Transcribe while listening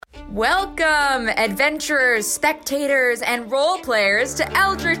Welcome, adventurers, spectators, and role players to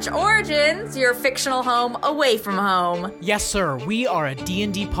Eldritch Origins, your fictional home away from home. Yes, sir. We are a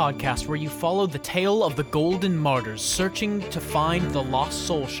D&D podcast where you follow the tale of the Golden Martyrs searching to find the lost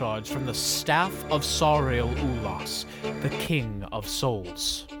soul shards from the staff of Sariel Ulas, the King of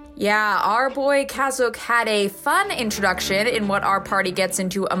Souls. Yeah, our boy Kazuk had a fun introduction in what our party gets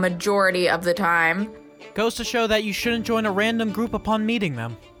into a majority of the time. Goes to show that you shouldn't join a random group upon meeting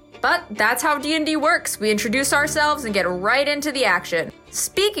them. But that's how D&D works. We introduce ourselves and get right into the action.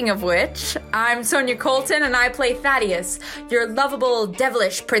 Speaking of which, I'm Sonia Colton and I play Thaddeus, your lovable,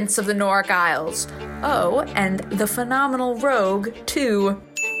 devilish prince of the Noric Isles. Oh, and the phenomenal rogue, too.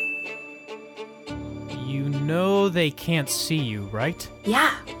 You know they can't see you, right?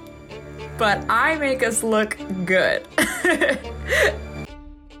 Yeah, but I make us look good.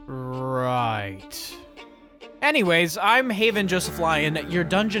 Right. Anyways, I'm Haven Joseph Lyon, your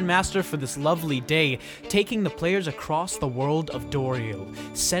dungeon master for this lovely day, taking the players across the world of Doriel,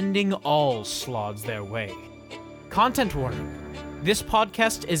 sending all Slaads their way. Content warning. This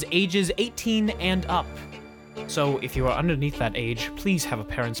podcast is ages 18 and up. So if you are underneath that age, please have a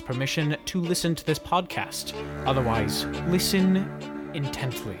parent's permission to listen to this podcast. Otherwise, listen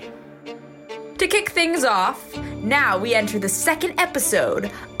intently. To kick things off, now we enter the second episode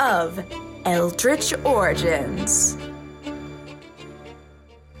of Eldritch Origins.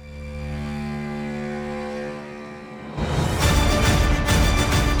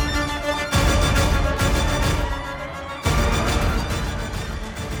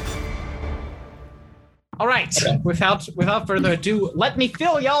 All right, without further ado, let me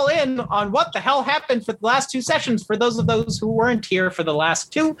fill y'all in on what the hell happened for the last two sessions for those who weren't here for the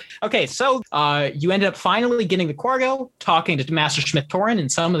last two. Okay, so you ended up finally getting the Quargo, talking to Master Schmidt Torin,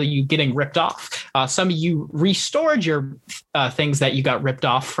 and some of you getting ripped off. Some of you restored your things that you got ripped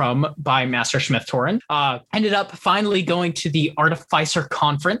off from by Master Schmidt Torin. Ended up finally going to the Artificer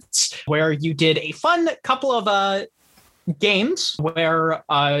Conference, where you did a fun couple of games where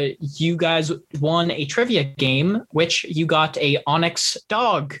you guys won a trivia game, which you got a Onyx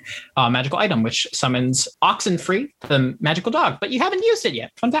dog magical item, which summons Oxenfree, the magical dog, but you haven't used it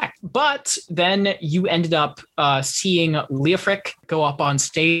yet. Fun fact. But then you ended up seeing Leofric go up on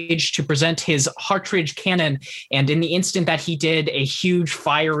stage to present his Hartridge cannon, and in the instant that he did, a huge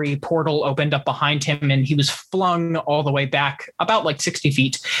fiery portal opened up behind him, and he was flung all the way back about like 60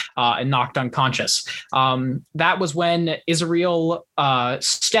 feet and knocked unconscious. That was when Israel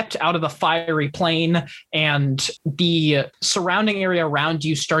stepped out of the fiery plane, and the surrounding area around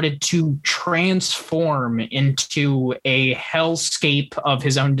you started to transform into a hellscape of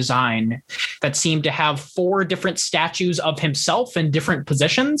his own design that seemed to have 4 different statues of himself in different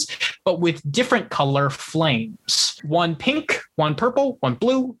positions, but with different color flames. One pink, one purple, one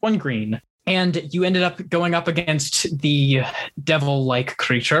blue, one green. And you ended up going up against the devil-like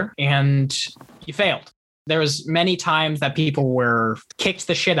creature, and you failed. There was many times that people were kicked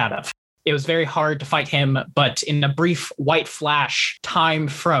the shit out of. It was very hard to fight him, but in a brief white flash, time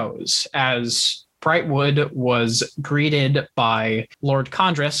froze as Brightwood was greeted by Lord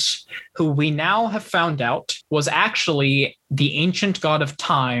Condris, who we now have found out was actually the ancient god of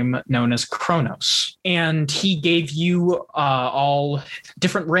time known as Kronos. And he gave you all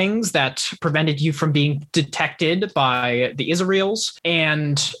different rings that prevented you from being detected by the Israels,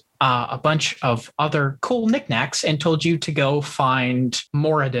 and a bunch of other cool knickknacks, and told you to go find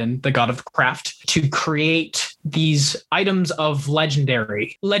Moradin, the god of craft, to create these items of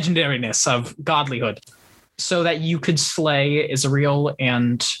legendariness, of godlyhood, so that you could slay Israel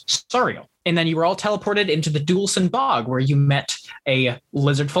and Sariel. And then you were all teleported into the Dulcin Bog, where you met a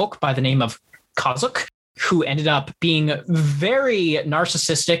lizard folk by the name of Kazuk, who ended up being very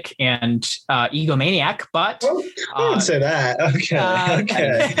narcissistic and egomaniac, but don't say that.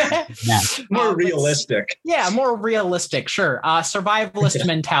 Okay. Yeah. More realistic. Yeah, more realistic. Sure. Survivalist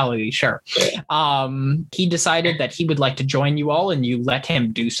mentality. Sure. He decided that he would like to join you all, and you let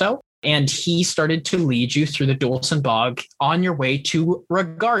him do so. And he started to lead you through the Dulcin Bog on your way to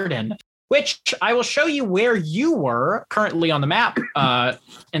Regarden, which I will show you where you were currently on the map, and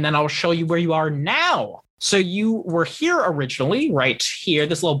then I'll show you where you are now. So you were here originally, right here,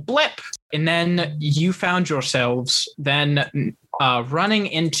 this little blip, and then you found yourselves then running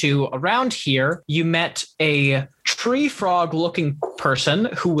into around here. You met a tree frog looking person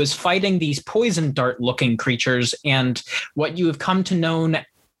who was fighting these poison dart looking creatures, and what you have come to know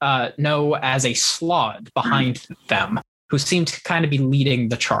as a Slaad behind them, who seemed to kind of be leading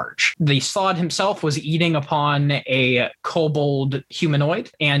the charge. The Slaad himself was eating upon a kobold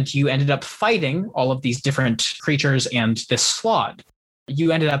humanoid, and you ended up fighting all of these different creatures and this Slaad.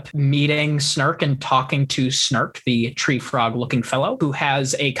 you ended up meeting Snurk and talking to Snurk, the tree frog looking fellow, who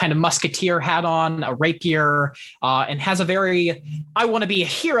has a kind of musketeer hat on, a rapier, and has a very, I want to be a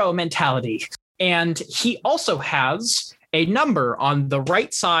hero mentality. And he also has a number on the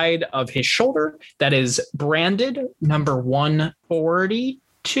right side of his shoulder that is branded number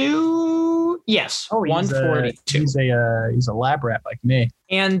 142. Yes, 142. He's a lab rat like me.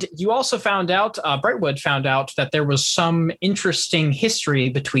 And you also found out, Brightwood found out that there was some interesting history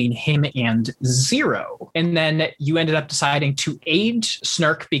between him and Zero. And then you ended up deciding to aid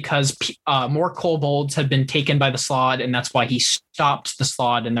Snurk because more kobolds had been taken by the Slaad, and that's why he stopped the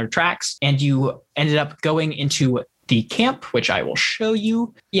Slaad in their tracks. And you ended up going into the camp, which I will show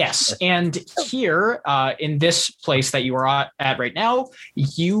you. Yes, and here in this place that you are at right now,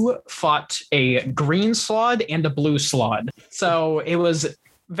 you fought a green Slaad and a blue Slaad. So it was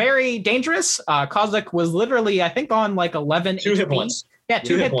very dangerous. Kozak was literally, I think, on like 11 2 hit points. Yeah,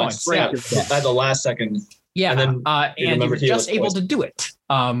 2 hit points. Yeah. At the last second. Yeah, and you were just able poisoned. to do it.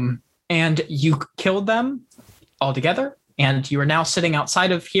 And you killed them all together. And you are now sitting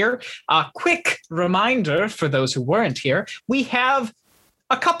outside of here. A quick reminder for those who weren't here, we have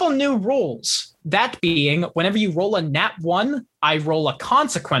a couple new rules. That being, whenever you roll a nat 1, I roll a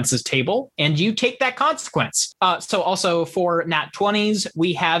consequences table, and you take that consequence. So also for nat 20s,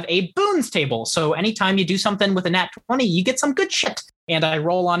 we have a boons table. So anytime you do something with a nat 20, you get some good shit. And I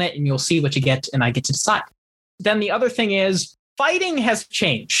roll on it, and you'll see what you get, and I get to decide. Then the other thing is, fighting has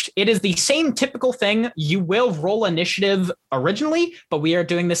changed. It is the same typical thing. You will roll initiative originally, but we are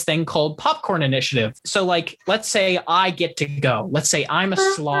doing this thing called popcorn initiative. So like, let's say I get to go. Let's say I'm a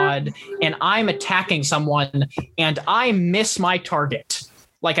Slaad and I'm attacking someone and I miss my target.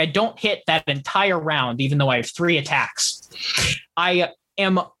 Like I don't hit that entire round, even though I have 3 attacks. I,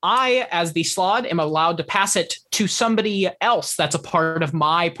 as the Slaad, am allowed to pass it to somebody else that's a part of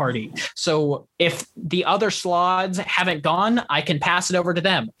my party. So if the other Slaads haven't gone, I can pass it over to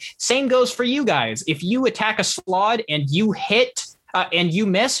them. Same goes for you guys. If you attack a Slaad and you hit and you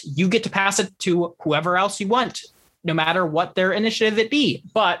miss, you get to pass it to whoever else you want, no matter what their initiative it be.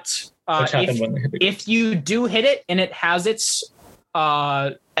 But if you do hit it and it has its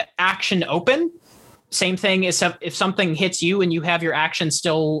action open, same thing is if something hits you and you have your action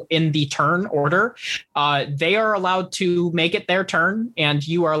still in the turn order, they are allowed to make it their turn and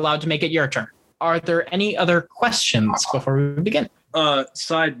you are allowed to make it your turn. Are there any other questions before we begin?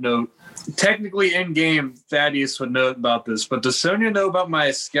 Side note, technically in game, Thaddeus would know about this, but does Sonia know about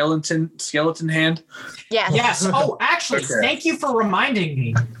my skeleton hand? Yes. Yes. Oh, actually, Thank you for reminding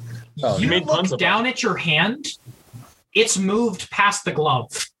me. You look down at your hand. It's moved past the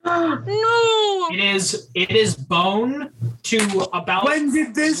glove. No. It is bone to about. When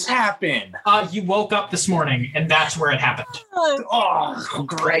did this happen? You woke up this morning, and that's where it happened. Oh,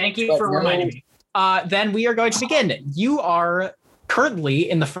 great! Thank you for reminding me. Then we are going to begin. You are currently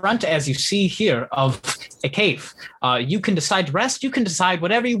in the front, as you see here, of a cave. You can decide to rest. You can decide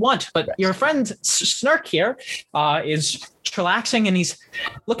whatever you want. But your friend Snurk here is chillaxing, and he's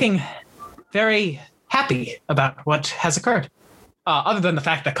looking very happy about what has occurred. Other than the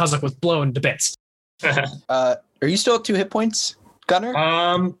fact that Kozak was blown to bits. Are you still at 2 hit points, Gunner?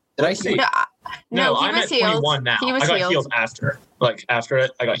 Did I see? No, he I'm was at 21 now. He was I got healed after. After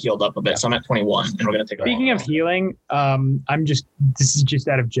it, I got healed up a bit. So I'm at 21, and we're going to take a Speaking of healing, this is just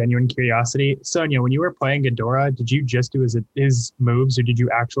out of genuine curiosity. Sonia, when you were playing Ghidorah, did you just do his moves, or did you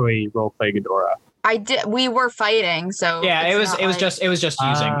actually role play Ghidorah? I did. We were fighting, so yeah, it was just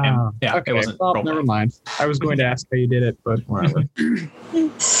using him. Yeah, okay. It wasn't. Well, never mind. I was going to ask how you did it, but whatever.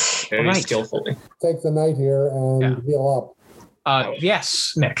 very skillfully. Take the night here and heal up.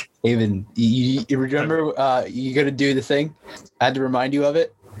 Yes, Nick. Haven, you remember you got to do the thing? I had to remind you of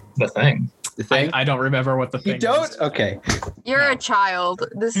it. The thing. The thing. I don't remember what the thing. You don't? Is. Okay. You're a child.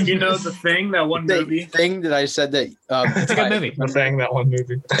 This You know the thing, that one movie. Thing that I said that. It's a good movie. The thing, that one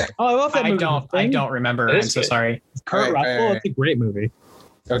movie. Oh, I love that movie. I don't remember. I'm so sorry. Kurt Russell. It's a great movie.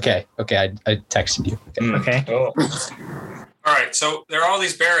 Okay. I texted you. Okay. Oh. All right, so there are all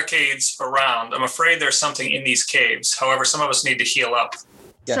these barricades around. I'm afraid there's something in these caves. However, some of us need to heal up.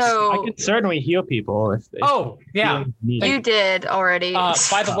 Yes. I can certainly heal people. If yeah. You did already.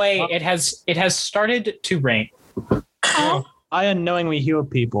 By the way, it has started to rain. I unknowingly healed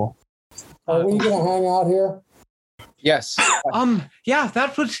people. Are we going to hang out here? Yes. Yeah,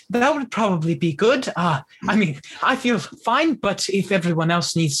 that would probably be good. I mean, I feel fine, but if everyone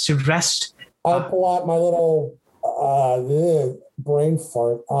else needs to rest, I'll pull out my little brain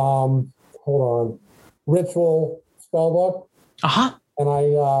fart. Hold on. Ritual spellbook. Uh-huh. And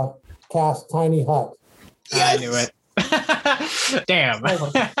I cast Tiny Hut. Yes. I knew it. Damn.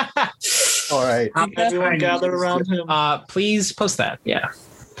 All right. Everyone gather around him. Please post that. Yeah.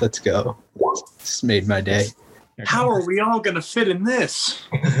 Let's go. This made my day. How are we all going to fit in this?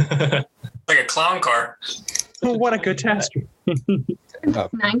 Like a clown car. What a catastrophe.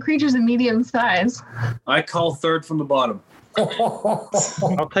 9 creatures of medium size. I call third from the bottom.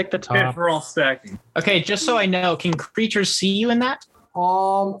 I'll take the If top. we're all stacking. Okay, just so I know, can creatures see you in that?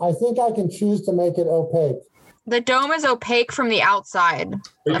 I think I can choose to make it opaque. The dome is opaque from the outside But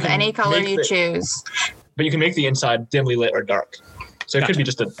you of can any color make you the- choose. But you can make the inside dimly lit or dark. So it could be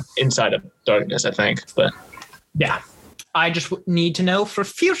just an inside of darkness, I think. But Yeah. I just need to know for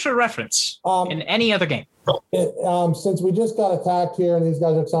future reference in any other game. Since we just got attacked here and these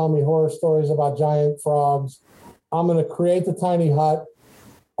guys are telling me horror stories about giant frogs, I'm going to create the tiny hut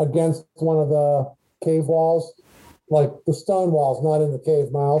against one of the cave walls, like the stone walls, not in the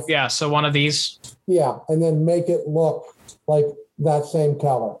cave mouth. Yeah, so one of these. Yeah, and then make it look like that same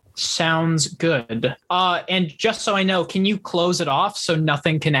color. Sounds good. And just so I know, can you close it off so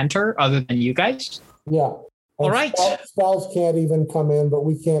nothing can enter other than you guys? Yeah. And All right. Spells can't even come in, but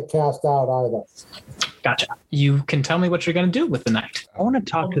we can't cast out either. Gotcha. You can tell me what you're going to do with the night. I want to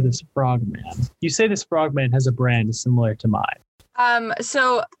talk to this frogman. You say this frogman has a brand similar to mine.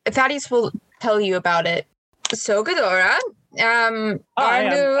 So Thaddeus will tell you about it. So Ghidorah,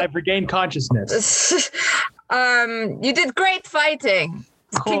 I've regained consciousness. you did great fighting.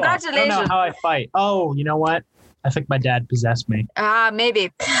 Cool. Congratulations. I don't know how I fight. Oh, you know what? I think my dad possessed me.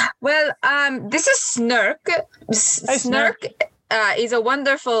 Maybe. Well, this is Snurk. Snurk is a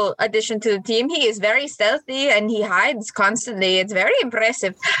wonderful addition to the team. He is very stealthy and he hides constantly. It's very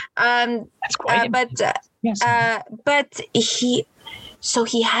impressive. That's quite but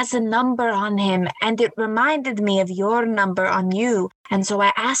he has a number on him, and it reminded me of your number on you. And so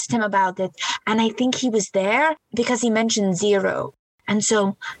I asked him about it, and I think he was there because he mentioned 0. And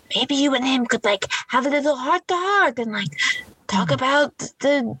so maybe you and him could have a little heart to heart and talk about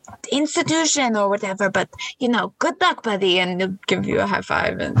the institution or whatever. But good luck, buddy, and he'll give you a high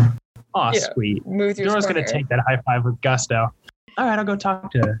five and sweet. move your Dora's gonna take that high five with gusto. All right, I'll go talk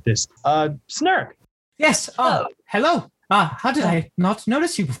to this Snurk. Yes. Hello. How did I not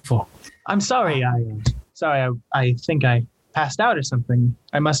notice you before? I'm sorry. I think I passed out or something.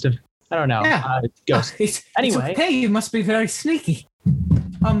 I must have. I don't know. Yeah. Ghost. Anyway, hey, you must be very sneaky.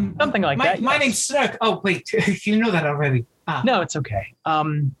 Something like that. My name's Snurk. Oh wait, you know that already. No, it's okay.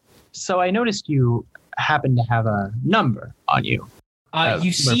 So I noticed you happen to have a number on you.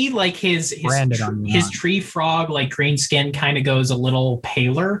 You see, his tree frog, green skin, kind of goes a little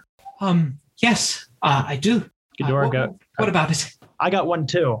paler. Yes, I do. Ghidorah, what about it? I got one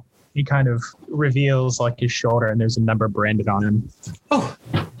too. He kind of reveals his shoulder, and there's a number branded on him. Oh,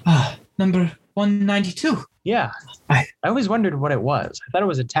 number 192. Yeah, I always wondered what it was. I thought it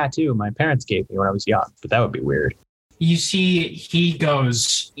was a tattoo my parents gave me when I was young, but that would be weird. You see, he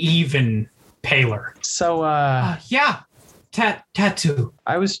goes even paler. So, yeah, tattoo.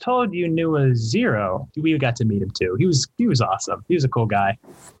 I was told you knew a 0. We got to meet him too. He was awesome. He was a cool guy.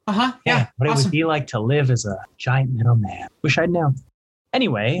 Yeah. What awesome. it would be like to live as a giant metal man. Wish I'd known.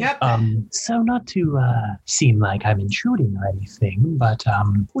 Anyway, Yep. So not to seem like I'm intruding or anything, but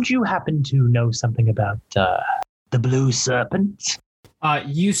would you happen to know something about the Blue Serpent?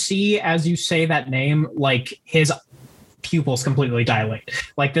 You see, as you say that name, his pupils completely dilate.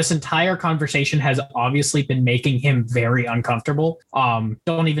 This entire conversation has obviously been making him very uncomfortable.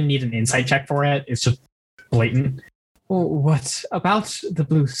 Don't even need an insight check for it. It's just blatant. What about the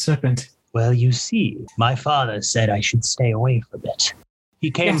Blue Serpent? Well, you see, my father said I should stay away from it. He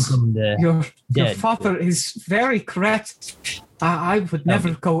came from the Your dead. father is very correct. I would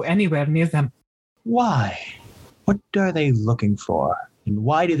never go anywhere near them. Why? What are they looking for? And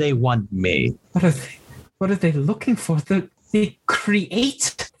why do they want me? What are they looking for? They create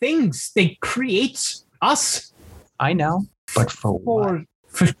things. They create us. I know, but for what?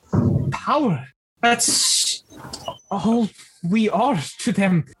 For power. That's all we are to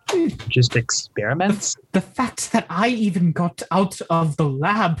them. Just experiments? The fact that I even got out of the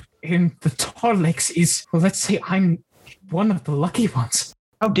lab in the Tar Lakes is, well, let's say I'm one of the lucky ones.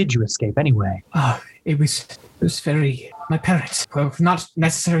 How did you escape anyway? It was very... My parents, well, not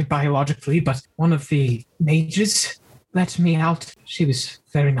necessarily biologically, but one of the mages let me out. She was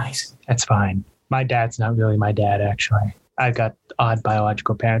very nice. That's fine. My dad's not really my dad, actually. I've got odd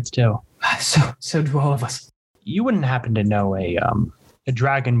biological parents, too. So do all of us. You wouldn't happen to know a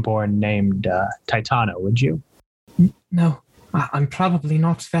dragonborn named Titana, would you? No, I'm probably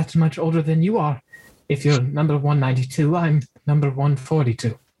not that much older than you are. If you're number 192, I'm number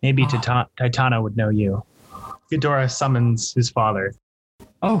 142. Maybe Titana would know you. Ghidorah summons his father.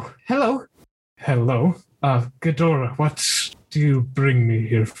 Oh, hello. Hello. Ghidorah, what do you bring me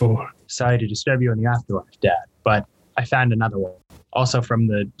here for? Sorry to disturb you in the afterlife, Dad, but I found another one. Also from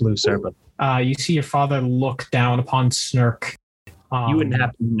the Blue Serpent. You see your father look down upon Snurk. You wouldn't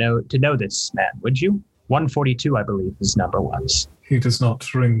happen to know this man, would you? 142, I believe his number was. He does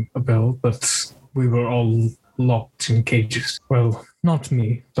not ring a bell, but we were all locked in cages. Well, not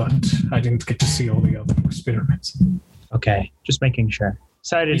me, but I didn't get to see all the other experiments. Okay, just making sure.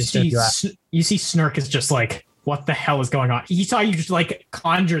 Sorry to disturb you. You see Snurk is just like, what the hell is going on? He saw you just like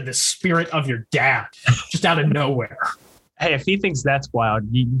conjure the spirit of your dad just out of nowhere. Hey, if he thinks that's wild,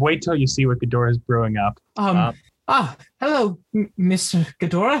 you wait till you see what Ghidorah's brewing up. Hello, Mr.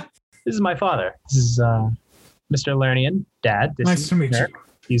 Ghidorah. This is my father. This is Mr. Lernian, Dad. This Nice is to meet you.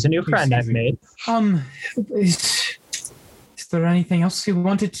 He's a new friend I've made. Is there anything else you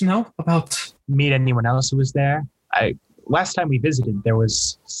wanted to know about? Meet anyone else who was there? Last time we visited, there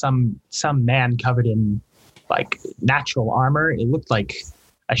was some man covered in like natural armor. It looked like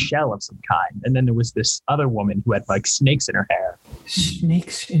a shell of some kind. And then there was this other woman who had like snakes in her hair.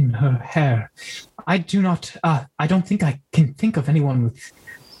 Snakes in her hair. I don't think I can think of anyone with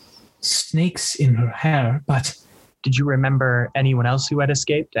snakes in her hair, but... Did you remember anyone else who had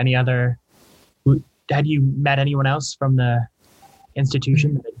escaped? Had you met anyone else from the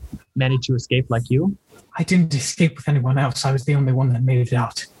institution that managed to escape like you? I didn't escape with anyone else. I was the only one that made it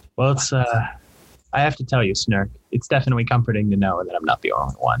out. Well, it's, I have to tell you, Snurk, it's definitely comforting to know that I'm not the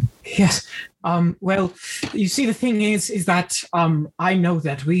only one. Yes. Well, you see, the thing is that I know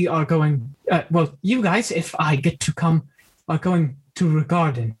that we are going, you guys, if I get to come, are going to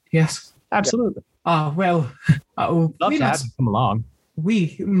Regarden, yes? Absolutely. Love to have you come along.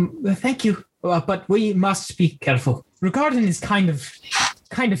 Thank you, but we must be careful. Regarden is kind of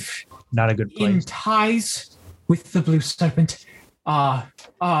not a good place. In ties with the Blue Serpent, and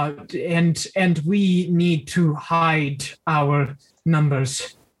we need to hide our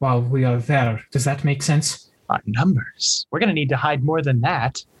numbers while we are there. Does that make sense? Our numbers? We're going to need to hide more than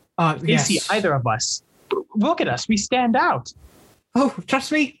that. If they see either of us, look at us. We stand out. Oh,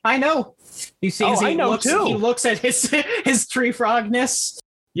 trust me, I know. You see, I know too. He looks at his tree frogness.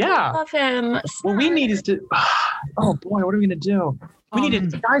 Yeah. Love him. What we need is to. Oh boy, what are we going to do? We need a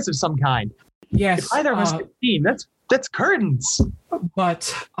disguise of some kind. Yes. If either of us get seen, that's curtains.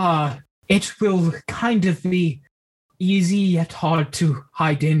 But it will kind of be easy yet hard to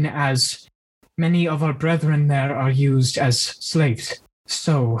hide in, as many of our brethren there are used as slaves.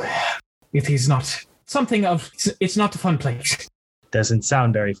 So it is not something of. It's not a fun place. Doesn't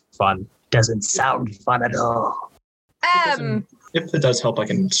sound very fun. Doesn't sound fun at all. If it does help, I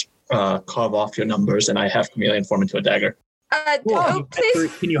can carve off your numbers, and I have Chameleon form into a dagger.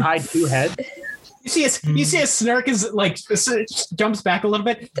 Please. Can you hide two heads? You see a Snurk is like jumps back a little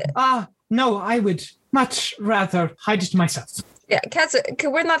bit. No, I would much rather hide it myself. Yeah, cats.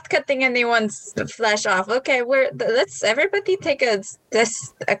 We're not cutting anyone's flesh off. Okay, let's everybody take a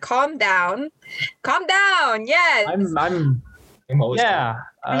calm down. Calm down. Yes. I'm always No,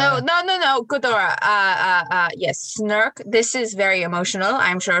 Ghidorah. Yes, Snurk. This is very emotional,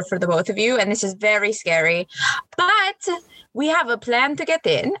 I'm sure, for the both of you, and this is very scary. But we have a plan to get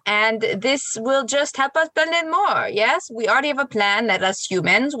in, and this will just help us blend in more. Yes, we already have a plan that us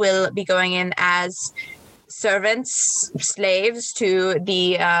humans will be going in as servants, slaves to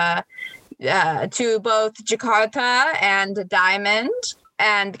the to both Jakarta and Diamond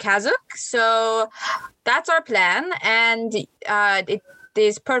and Kazuk. So that's our plan, and it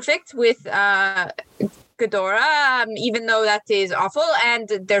is perfect with Ghidorah, even though that is awful, and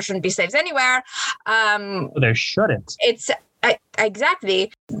there shouldn't be slaves anywhere. There shouldn't. It's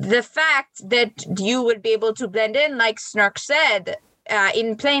exactly the fact that you would be able to blend in, like Snurk said,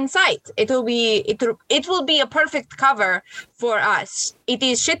 in plain sight. It will be a perfect cover for us. It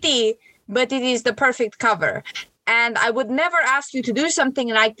is shitty, but it is the perfect cover. And I would never ask you to do something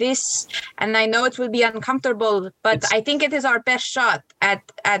like this. And I know it will be uncomfortable, but I think it is our best shot at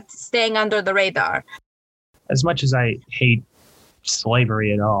staying under the radar. As much as I hate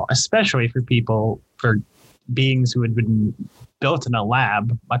slavery at all, especially for beings who had been built in a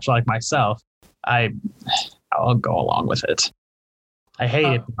lab, much like myself, I'll go along with it. I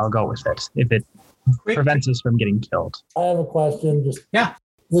hate it, but I'll go with it if it prevents us from getting killed. I have a question.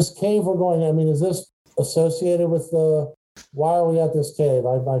 This cave we're going, is this associated with why are we at this cave?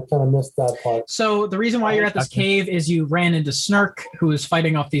 I kind of missed that part. So the reason why you're at this cave is you ran into Snurk, who was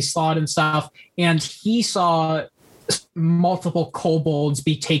fighting off these Slaad and stuff, and he saw multiple kobolds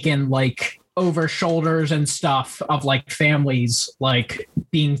be taken over shoulders and stuff of like families like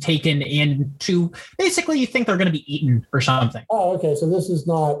being taken into. Basically, you think they're going to be eaten or something. Oh, okay. So this is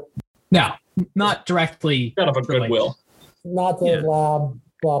not. No, not directly. Kind of a goodwill. Not the lab.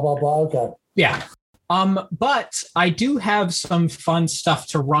 Blah blah blah. Okay. Yeah. But I do have some fun stuff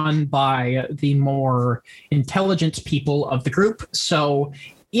to run by the more intelligent people of the group. So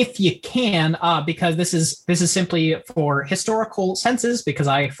if you can, because this is simply for historical senses, because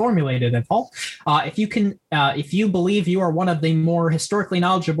I formulated it all. If you can, if you believe you are one of the more historically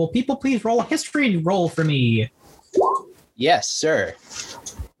knowledgeable people, please roll a history roll for me. Yes, sir.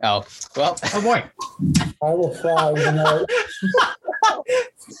 Oh, well. Oh boy. I will try.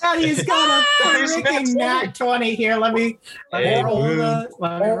 He's got a freaking nat 20 here. Let me roll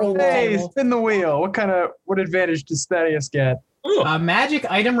the. Hey, spin the wheel. What advantage does Thaddeus get? A magic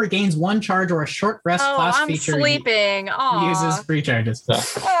item regains 1 charge or a short rest class I'm feature. Sleeping. Uses free charges.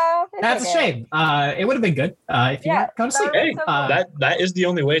 Oh, That's a shame. It would have been good if you weren't going to sleep. Hey, that is the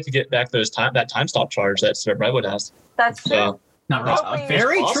only way to get back that time stop charge that Sir Brightwood has. That's true. So, Not right.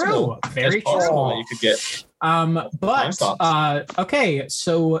 Very true. Very true. That you could get. But okay,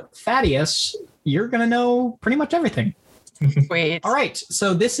 so Thaddeus, you're gonna know pretty much everything. Sweet. All right,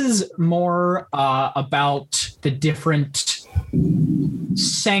 so this is more about the different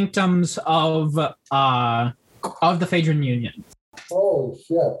sanctums of the Phaedron Union. Holy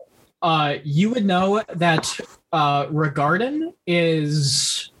shit. You would know that Regarden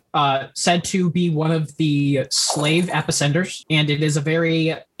is said to be one of the slave epicenters, and it is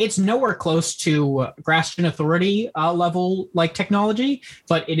it's nowhere close to Graston Authority level like technology,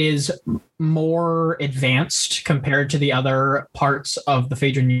 but it is more advanced compared to the other parts of the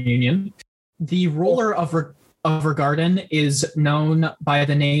Phaedron Union. The ruler of Regarden is known by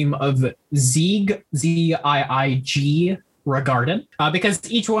the name of Ziig, Z-I-I-G, Regarden,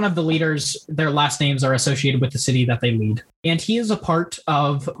 because each one of the leaders, their last names are associated with the city that they lead. And he is a part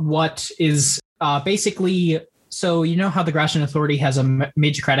of what is basically, so you know how the Graston Authority has a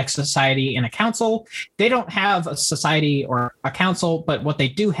magicratic society and a council? They don't have a society or a council, but what they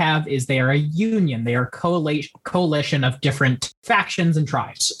do have is they are a union. They are a coalition of different factions and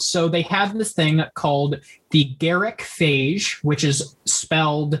tribes. So they have this thing called the Garrick Phage, which is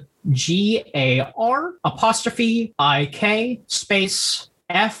spelled GAR 'IK space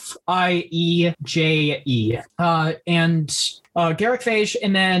FIEJE. And Garrick Phage,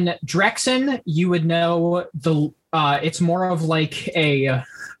 and then Drexen, you would know it's more of like a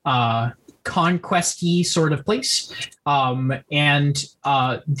conquesty sort of place. And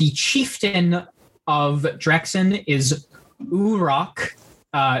the chieftain of Drexen is Urok.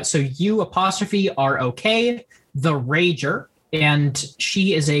 So U''ROK, the Rager. And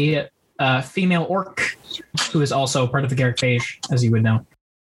she is a female orc who is also part of the Garrick Phage, as you would know.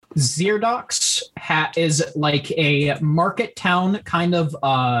 Zirdox is like a market town kind of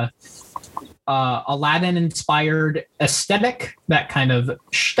Aladdin-inspired aesthetic, that kind of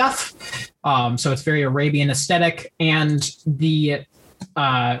stuff. So it's very Arabian aesthetic. And the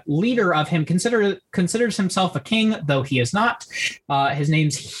leader of him considers himself a king, though he is not. His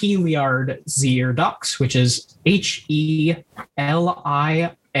name's Heliard Zirdox, which is Heliard.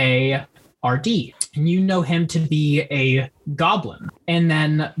 And you know him to be a goblin. And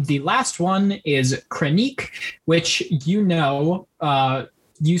then the last one is Kranik, which you know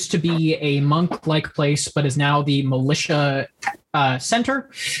used to be a monk-like place, but is now the militia center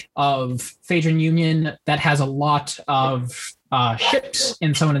of Phaedron Union that has a lot of ships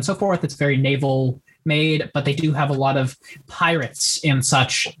and so on and so forth. It's very naval made, but they do have a lot of pirates and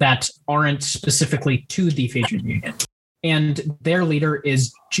such that aren't specifically to the Phaedron Union. And their leader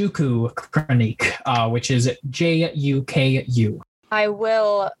is Juku Kranik, which is Juku. I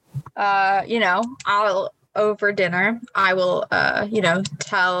will, I'll over dinner, I will,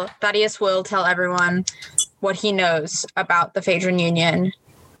 Thaddeus will tell everyone what he knows about the Phaedron Union.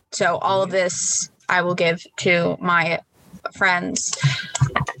 So all of this I will give to my friends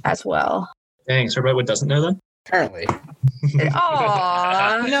as well. Dang, Sir Brightwood doesn't know them? Apparently.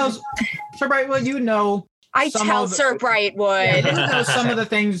 Aww. You know, Sir Brightwood, you know. I tell Sir Brightwood. You know some of the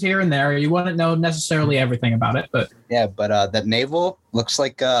things here and there. You wouldn't know necessarily everything about it, but yeah. But that naval looks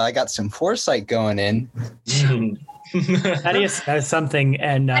like I got some foresight going in. Thaddeus says something,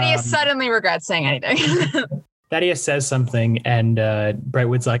 and Thaddeus suddenly regrets saying anything. Thaddeus says something, and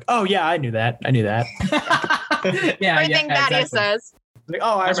Brightwood's like, "Oh yeah, I knew that. Everything Thaddeus says. Like,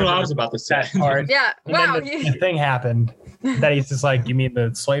 oh, that's what I was about to say. Yeah. And wow. then the thing happened. Thaddeus is like, "You mean the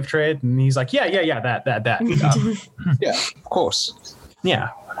slave trade?" And he's like, "Yeah, that." Yeah, of course. Yeah,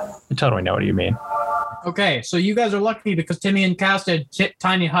 I totally know what you mean. Okay, so you guys are lucky because Timian cast a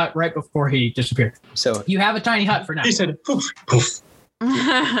tiny hut right before he disappeared. So you have a tiny hut for now. He said, poof, poof.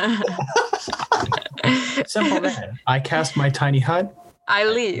 Simple man. I cast my tiny hut. I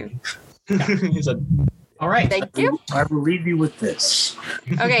leave. He said, all right. Thank you. I will leave you with this.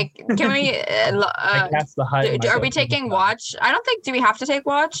 Okay, can we? I cast the hut. Are we taking watch? I don't think. Do we have to take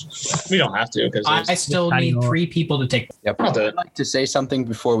watch? we don't have to because I still need 3 people to take. Yep. I'll do it. I'd like to say something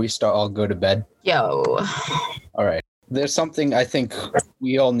before we all go to bed. Yo. All right. There's something I think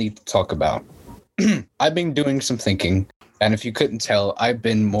we all need to talk about. I've been doing some thinking, and if you couldn't tell, I've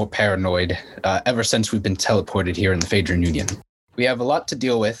been more paranoid ever since we've been teleported here in the Phaedron Union. We have a lot to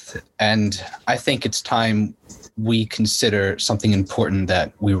deal with, and I think it's time we consider something important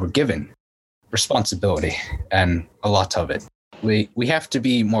that we were given. Responsibility, and a lot of it. We have to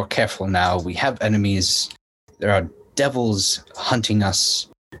be more careful now. We have enemies. There are devils hunting us.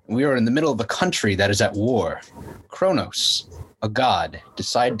 We are in the middle of a country that is at war. Kronos, a god,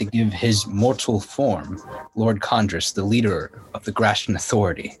 decided to give his mortal form, Lord Condris, the leader of the Gratian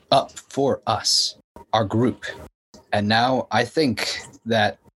Authority, up for us, our group. And now I think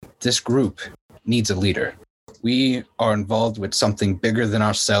that this group needs a leader. We are involved with something bigger than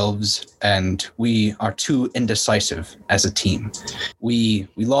ourselves, and we are too indecisive as a team. We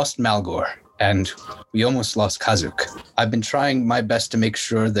lost Malgor, and we almost lost Kazuk. I've been trying my best to make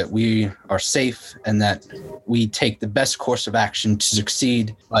sure that we are safe and that we take the best course of action to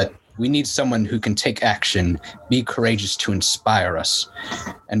succeed, but we need someone who can take action, be courageous to inspire us,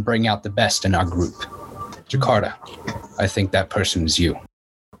 and bring out the best in our group. Jakarta, I think that person is you.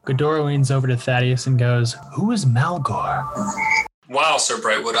 Ghidorah leans over to Thaddeus and goes, "Who is Malgor?" Wow, Sir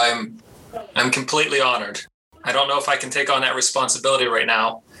Brightwood, I'm completely honored. I don't know if I can take on that responsibility right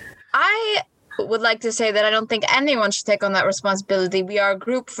now. I would like to say that I don't think anyone should take on that responsibility. We are a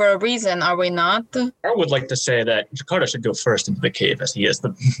group for a reason, are we not? I would like to say that Jakarta should go first into the cave as he is the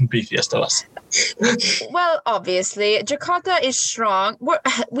beefiest of us. Well, obviously, Jakarta is strong.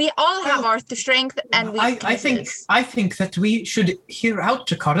 We all have our strength and weaknesses. I think that we should hear out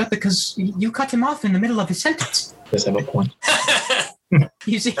Jakarta because you cut him off in the middle of his sentence. Does have a point.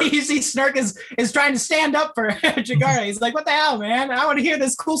 You see Snark is trying to stand up for Jakarta. He's like, what the hell, man? I want to hear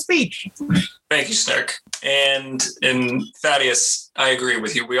this cool speech. Thank you, Snark. And Thaddeus, I agree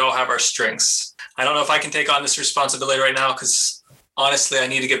with you. We all have our strengths. I don't know if I can take on this responsibility right now because honestly, I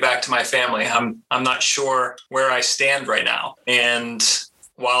need to get back to my family. I'm not sure where I stand right now. And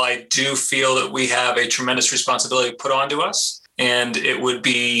while I do feel that we have a tremendous responsibility put onto us, and it would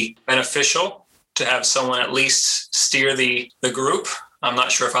be beneficial to have someone at least steer the group, I'm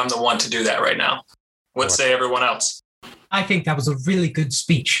not sure if I'm the one to do that right now. What say everyone else? I think that was a really good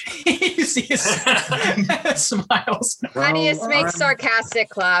speech. You see his smiles. Thaddeus makes sarcastic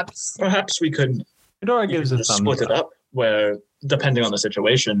claps. Perhaps we could Ghidorah gives a split it up where, depending on the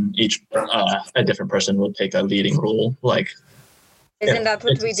situation, each a different person would take a leading role. Like, isn't that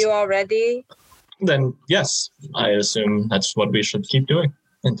what we do already? Then yes, I assume that's what we should keep doing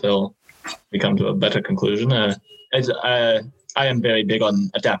until we come to a better conclusion. I am very big on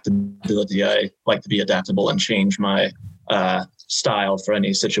adaptability. I like to be adaptable and change my style for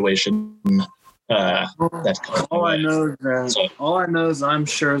any situation that comes. All I know is I'm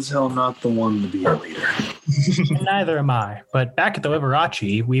sure as hell not the one to be a leader. Neither am I. But back at the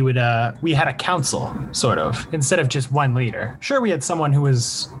Liberace, we had a council, sort of, instead of just one leader. Sure, we had someone who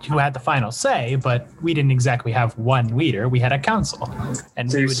had the final say, but we didn't exactly have one leader. We had a council,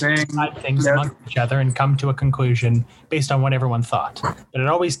 and So we you're would saying decide things amongst each other and come to a conclusion based on what everyone thought. But it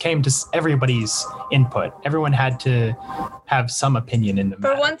always came to everybody's input. Everyone had to have some opinion in the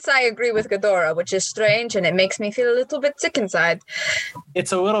matter. For once, I agree with Ghidorah, which is strange, and it makes me feel a little bit sick inside.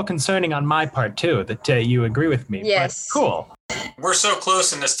 It's a little concerning on my part too that you agree with me. Yes. But cool. We're so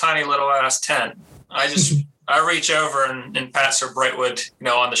close in this tiny little ass tent. I reach over and pat Sir Brightwood,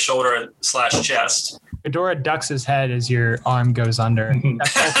 on the shoulder / chest. Ghidorah ducks his head as your arm goes under.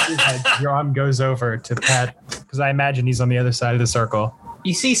 That's also his head. Your arm goes over to pat, because I imagine he's on the other side of the circle.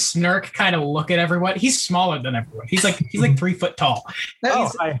 You see Snark kind of look at everyone. He's smaller than everyone. He's like 3 foot tall.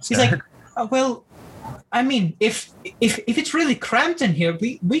 He's like, well, I mean, if it's really cramped in here,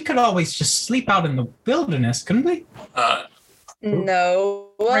 we could always just sleep out in the wilderness, couldn't we? No.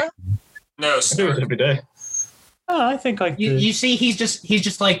 No, I do it every day. Oh, I think like you see, he's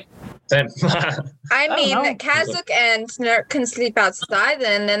just like. I mean, Kazuk and Snark can sleep outside,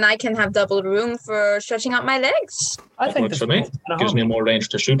 and then I can have double room for stretching out my legs. I think works for me. Gives me more range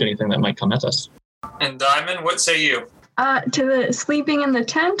to shoot anything that might come at us. And Diamond, what say you? To the sleeping in the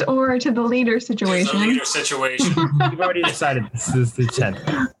tent or to the leader situation? The leader situation. We've already decided this is the tent.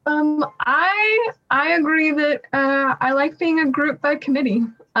 I agree that I like being a group by committee.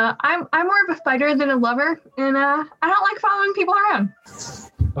 I'm more of a fighter than a lover, and I don't like following people around.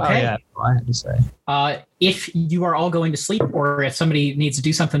 Okay. Oh, yeah, I had to say. If you are all going to sleep, or if somebody needs to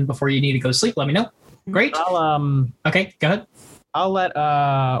do something before you need to go to sleep, let me know. Great. Okay, go ahead. I'll let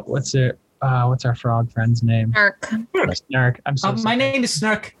what's our frog friend's name? Snark. I'm so my name is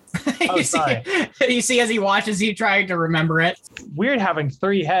Snark. Oh, sorry. You see as he watches you trying to remember it. Weird having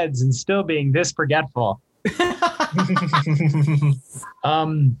 3 heads and still being this forgetful.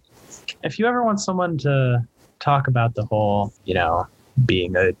 If you ever want someone to talk about the whole,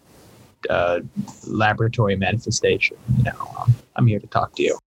 being a laboratory manifestation, I'm here to talk to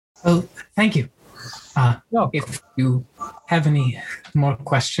you. Oh, thank you. No. If you have any more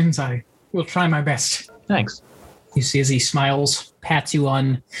questions, I will try my best. Thanks. You see as he smiles, pats you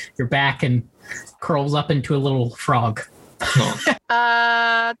on your back, and curls up into a little frog.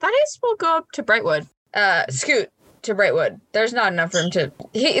 Thaddeus will go up to Brightwood. Scoot to Brightwood. There's not enough room to.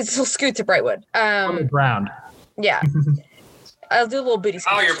 He'll scoot to Brightwood. On the ground. Yeah. I'll do a little bitty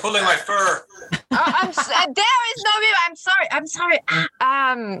scoot. Oh, you're pulling my fur. There is no reason. I'm sorry.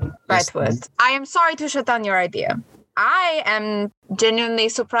 Brightwood. I am sorry to shut down your idea. I am genuinely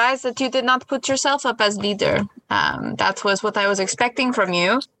surprised that you did not put yourself up as leader. That was what I was expecting from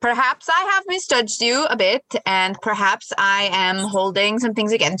you. Perhaps I have misjudged you a bit, and perhaps I am holding some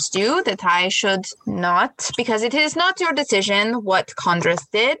things against you that I should not, because it is not your decision what Condrith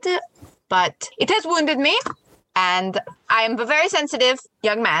did, but it has wounded me, and I am a very sensitive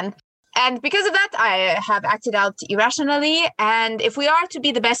young man. And because of that, I have acted out irrationally. And if we are to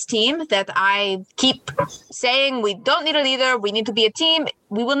be the best team that I keep saying, we don't need a leader, we need to be a team,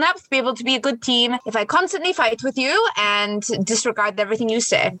 we will not be able to be a good team if I constantly fight with you and disregard everything you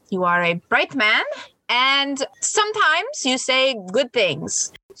say. You are a bright man, and sometimes you say good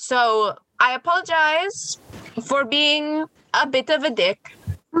things. So I apologize for being a bit of a dick.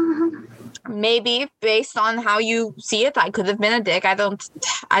 Maybe based on how you see it, I could have been a dick. I don't.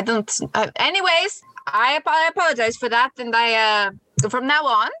 Anyways, I apologize for that, and I from now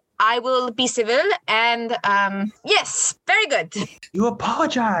on I will be civil. And yes, very good. You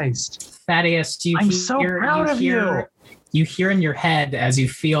apologized, Thaddeus. I'm so proud of you. You hear in your head as you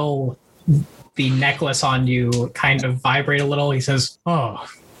feel the necklace on you kind of vibrate a little. He says, "Oh,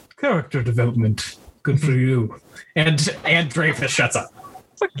 character development. Good for you." And Dreyfus shuts up.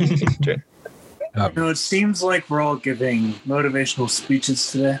 It seems like we're all giving motivational speeches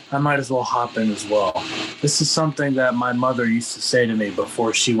today. I might as well hop in as well. This is something that my mother used to say to me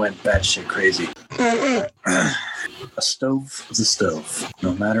before she went batshit crazy. A stove is a stove,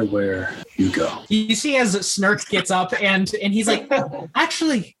 no matter where you go. You see as Snark gets up and he's like,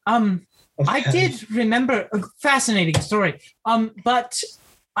 actually, I did remember a fascinating story. But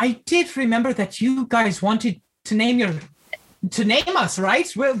I did remember that you guys wanted to name us,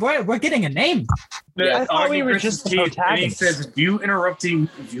 right? We're getting a name. Yeah, I thought we were just the protagonists. And he says, if you interrupt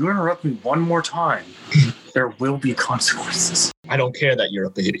me one more time, there will be consequences. I don't care that you're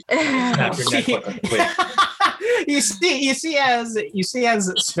a baby. Snap your neck button, please. You see as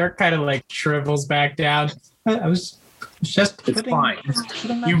Snark kind of like shrivels back down. I was just it's fine.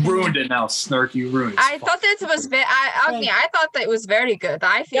 You ruined it now, Snark. You ruined it. I thought it was I thought that it was very good.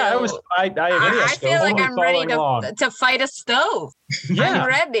 I feel. Yeah, it was. I agree. I feel like I'm ready to fight a stove. Yeah. I'm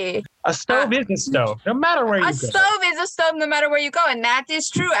ready. A stove is a stove, no matter where you go. A stove is a stove, no matter where you go, and that is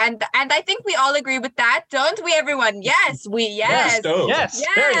true. And I think we all agree with that, don't we, everyone? Yes, yes, yeah, stove. Yes.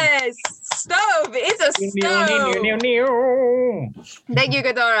 Stove is a stove. Thank you,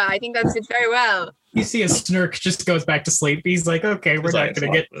 Ghidorah. I think that fits very well. You see a Snark just goes back to sleep. He's like, okay, we're not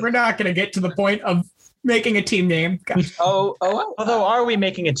gonna get to the point of making a team name. Although, are we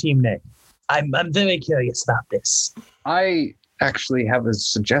making a team name? I'm very curious about this. I actually have a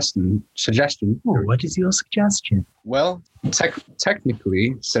suggestion. Oh, what is your suggestion? Well,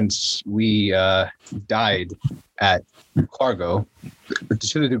 technically, since we died at Cargo,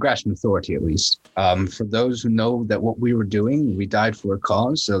 to the Gratian Authority at least, for those who know that what we were doing, we died for a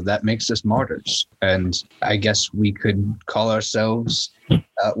cause, so that makes us martyrs. And I guess we could call ourselves,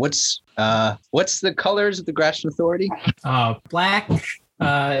 what's the colors of the Gratian Authority? Black,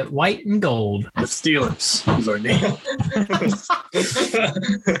 white, and gold. The Steelers is our name.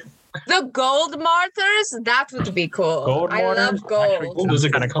 The gold martyrs? That would be cool. Gold I martyrs? love gold. Those are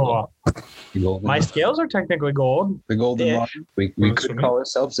kind of cool. My scales are technically gold. The golden Ish. mark. We could call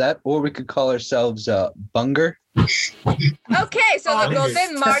ourselves that, or we could call ourselves Bunger. Okay, so the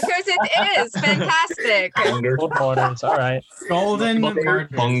golden markers it is. Fantastic. Gold markers. All right. Golden markers.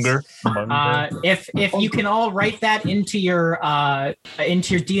 Bunger. If you can all write that into your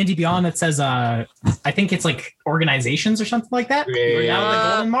D&D Beyond that says I think it's like organizations or something like that. You're now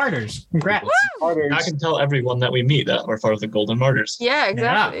the Golden Martyrs. Congrats. I can tell everyone that we meet that we're part of the Golden Martyrs. Yeah,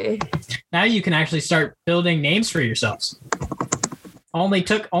 exactly. Now you can actually start building names for yourselves. Only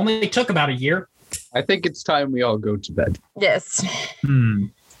took about a year. I think it's time we all go to bed. Yes.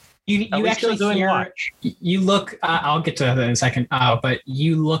 You actually you look. I'll get to that in a second. But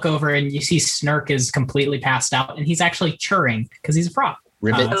you look over and you see Snurk is completely passed out, and he's actually churring because he's a frog.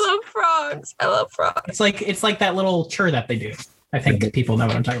 I love frogs. I love frogs. It's like that little chur that they do. I think people know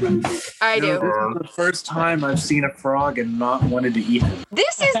what I'm talking about. I do. This is the first time I've seen a frog and not wanted to eat it.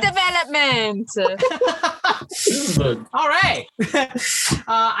 This is development. All right.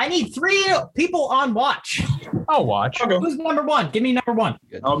 I need 3 people on watch. I'll watch. Who's number 1? Give me number 1.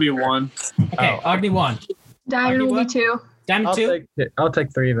 I'll be 1. Okay, Agni 1. Diamond will be 2. Diamond 2. I'll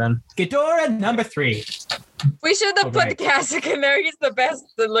take 3 then. Ghidorah number 3. We should have put Kasich in there. He's the best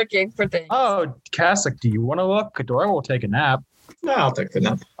at looking for things. Oh, Kasich, do you want to look? Ghidorah will take a nap. No, I'll take the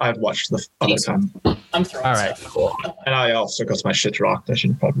nap. I'd watch the other time. I'm throwing. All right, cool. And I also got my shit rocked. I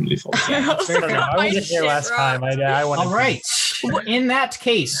should probably fall. I wasn't here last time. I wanted All right. In that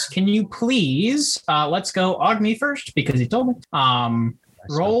case, can you please let's go Agni first because he told me.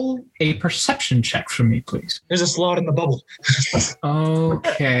 Roll a perception check for me, please. There's a Slaad in the bubble.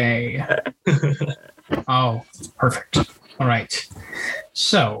 Okay. Oh, perfect. All right.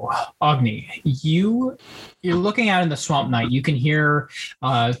 So, Agni, you're looking out in the swamp night. You can hear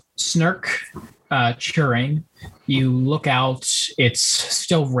Snurk churring. You look out. It's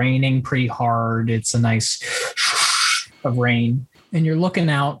still raining pretty hard. It's a nice of rain. And you're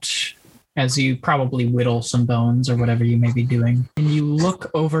looking out as you probably whittle some bones or whatever you may be doing. And you look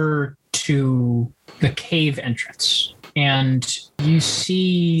over to the cave entrance. And you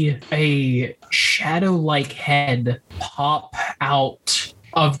see a shadow-like head pop out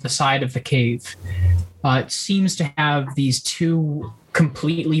of the side of the cave. It seems to have these 2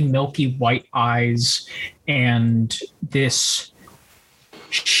 completely milky white eyes, and this,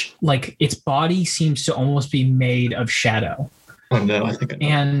 like, its body seems to almost be made of shadow. Oh no, I think I know.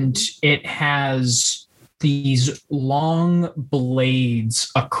 And it has these long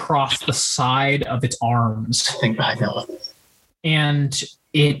blades across the side of its arms. I think I know. And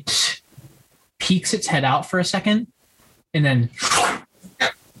it peeks its head out for a second and then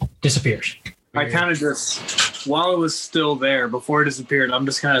disappears. I kind of just, while it was still there, before it disappeared, I'm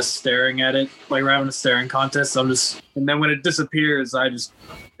just kind of staring at it, like we're having a staring contest. And then when it disappears,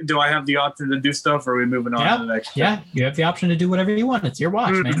 do I have the option to do stuff, or are we moving on to the next? Yeah, you have the option to do whatever you want. It's your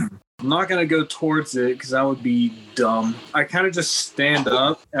watch, man. I'm not going to go towards it because that would be dumb. I kind of just stand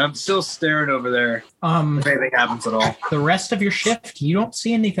up and I'm still staring over there. If anything happens at all. The rest of your shift, you don't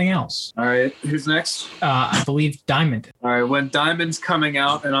see anything else. All right. Who's next? I believe Diamond. All right. When Diamond's coming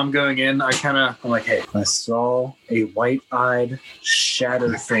out and I'm going in, I'm like, hey, I saw a white-eyed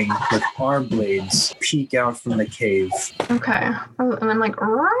shadow thing with arm blades peek out from the cave. Okay. And I'm like,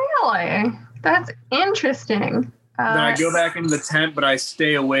 really? That's interesting. Then I go back into the tent, but I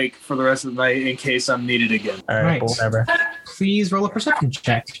stay awake for the rest of the night in case I'm needed again. All right, whatever. Please roll a perception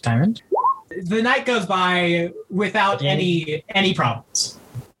check, Diamond. The night goes by without any problems.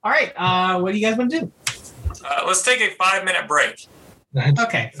 All right, what do you guys want to do? Let's take a 5-minute break.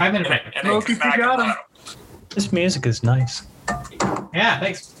 Okay, 5-minute break. And then come back and This music is nice. Yeah,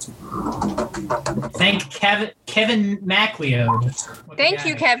 thanks. Thank Kevin MacLeod. Thank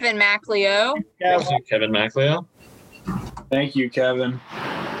you, Kevin MacLeo. Kevin MacLeod. Thank you, Kevin.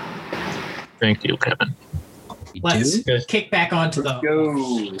 Thank you, Kevin. Let's kick back onto the.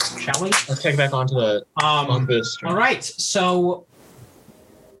 Go. Shall we? Let's kick back onto the. On this. All right. So,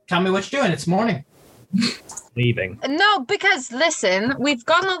 tell me what you're doing. It's morning. Leaving. No, because listen, we've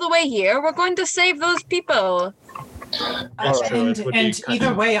gone all the way here. We're going to save those people. And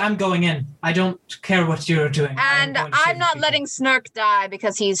either way, I'm going in. I don't care what you're doing. And I'm not letting Snurk die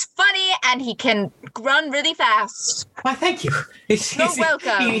because he's funny and he can run really fast. Why, thank you. You're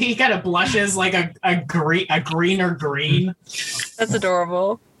welcome. He kind of blushes like a greener green. That's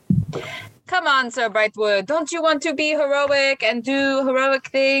adorable. Come on, Sir Brightwood. Don't you want to be heroic and do heroic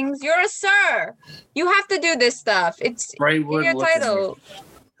things? You're a sir. You have to do this stuff. It's Brightwood, in your title.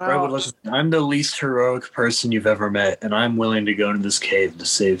 Redwood, listen, I'm the least heroic person you've ever met, and I'm willing to go into this cave to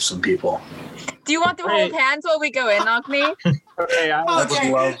save some people. Do you want to hold hands while we go in, Agni? Okay, I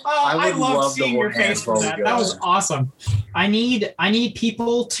would love seeing to your hold face hands for while we that. go That was in. awesome. I need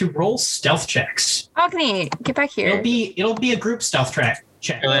people to roll stealth checks. Agni, get back here. It'll be a group stealth check.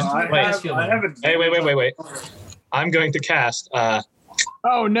 Hey, wait. I'm going to cast.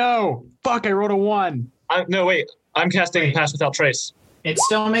 Oh no! Fuck! I rolled a 1. No, wait. I'm casting Pass Without Trace. It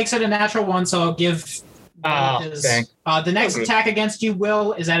still makes it a natural 1, so I'll give. Dang. The next Okay. attack against you,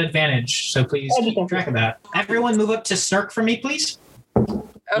 Will, is at advantage. So please keep track of that. Everyone, move up to Snark for me, please.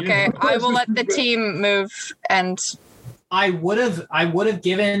 Okay, I will let the team move and. I would have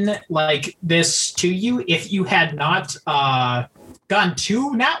given like this to you if you had not gone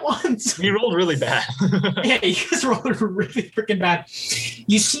 2 nat ones. You rolled really bad. Yeah, you guys rolled really freaking bad.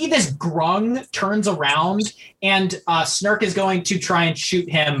 You see this grung turns around and Snark is going to try and shoot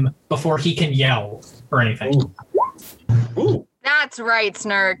him before he can yell or anything. Ooh. That's right,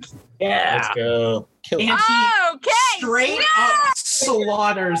 Snark. Yeah. Let's go. And he Okay. straight up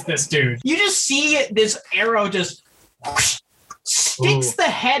slaughters this dude. You just see this arrow just sticks the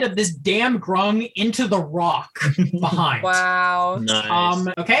head of this damn grung into the rock behind. Wow. Nice.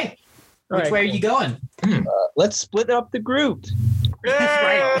 Okay. Which way are you going? Let's split up the group.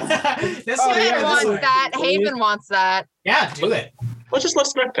 Right. This way. Haven This wants way. that. Haven wants that. Yeah, do it. Let's just let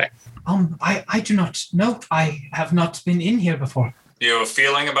Snark pick. I do not know. I have not been in here before. Do you have a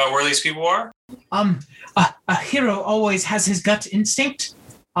feeling about where these people are? A hero always has his gut instinct.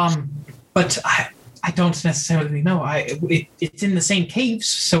 But I don't necessarily know. It's in the same caves,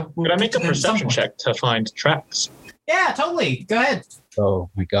 so we'll Could I make get to a them at some perception point. check to find tracks? Yeah, totally. Go ahead. Oh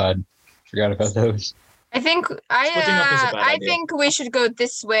my god. Forgot about those. I think Splitting up is a bad I idea. think we should go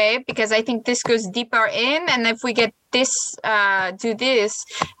this way because I think this goes deeper in, and if we get this, do this,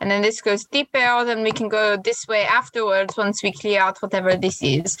 and then this goes deeper, then we can go this way afterwards once we clear out whatever this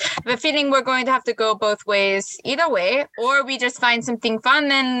is. I have a feeling we're going to have to go both ways, either way, or we just find something fun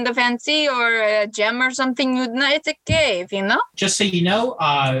and fancy, or a gem or something. It's a cave, you know. Just so you know,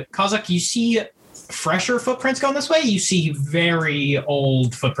 Kazakh, you see fresher footprints going this way. You see very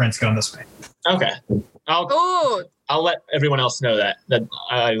old footprints going this way. Okay. Oh, I'll let everyone else know that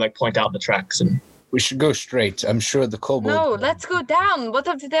I like point out the tracks and We should go straight. I'm sure the kobold. no, let's go down. What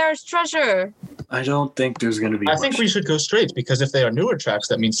if there's treasure? I don't think there's going to be I much. think we should go straight because if they are newer tracks,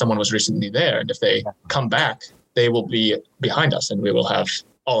 that means someone was recently there, and if they come back, they will be behind us, and we will have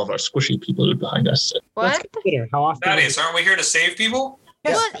all of our squishy people behind us. What? Consider how often. Thaddeus, aren't we here to save people?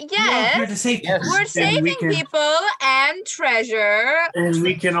 Well, Here yes. to save Yes. We're saving can- people and treasure. And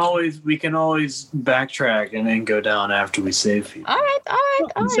we can always backtrack and then go down after we save people. All right.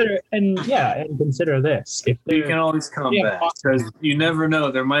 Consider and consider this. If You there, can always come Yeah, back because you never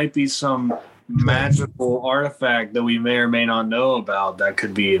know. There might be some magical artifact that we may or may not know about that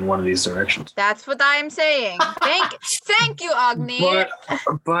could be in one of these directions. That's what I'm saying. Thank you, Agni.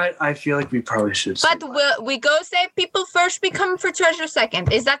 But I feel like we probably should. But we go save people first, we come for treasure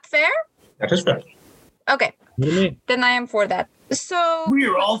second. Is that fair? That is fair. Okay, what do you mean? then I am for that. So,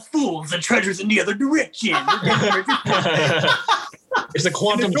 we're all fools. The treasure's in the other direction. It's a If the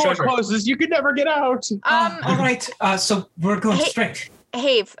quantum door treasure. closes, you can never get out. all right. So we're going Hey- straight.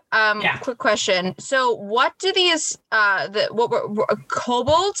 Have, Yeah. quick question. So, what do these, what were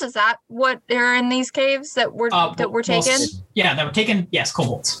kobolds? Is that what are in these caves that were taken? Yeah, that were taken. Yes,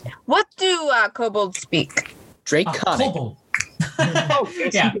 kobolds. What do kobolds speak? Draconic. Kobold. Oh,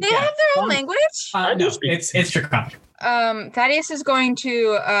 Yeah. They have their own language. I do No, speak. it's draconic. Thaddeus is going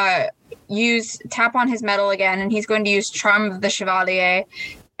to tap on his medal again, and he's going to use Charm of the Chevalier.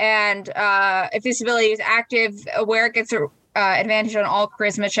 And if this ability is active, where it gets advantage on all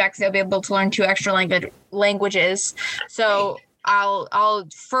charisma checks, they'll be able to learn 2 extra languages. So I'll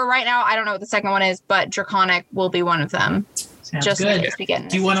for right now, I don't know what the second one is, but Draconic will be one of them. Sounds Just good. in case we get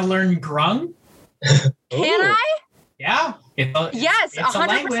Do you want to learn grung? Can I? Yeah. Yes, it's a 100%.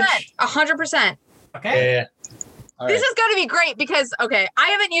 language. 100%. Okay. Yeah, All This right. is going to be great because, okay, I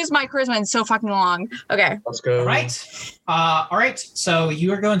haven't used my charisma in so fucking long. Okay. let's go. All right. All right. So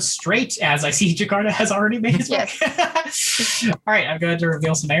you are going straight as I see Jakarta has already made his way. All right. I'm going to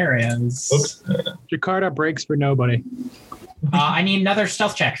reveal some areas. Oops. Jakarta breaks for nobody. I need another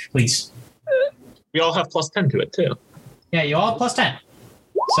stealth check, please. We all have plus 10 to it, too. Yeah, you all have plus 10.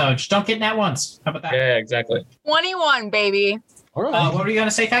 So just don't get in that once. How about that? Yeah, exactly. 21, baby. All right. What were you going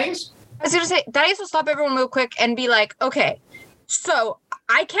to say, Thaddeus? I was going to say, Thaddeus will stop everyone real quick and be like, okay, so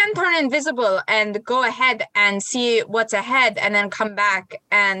I can turn invisible and go ahead and see what's ahead and then come back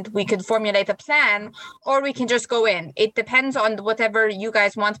and we could formulate a plan, or we can just go in. It depends on whatever you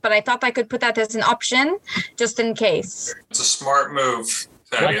guys want, but I thought I could put that as an option just in case. It's a smart move,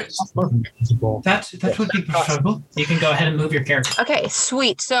 Thaddeus. That would be preferable. You can go ahead and move your character. Okay,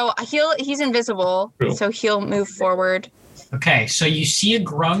 sweet. So he's invisible, so he'll move forward. Okay, so you see a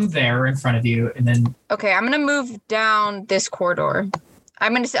grung there in front of you, and then... Okay, I'm going to move down this corridor.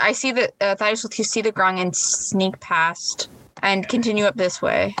 I see the Thaddeus will see the grung and sneak past and continue up this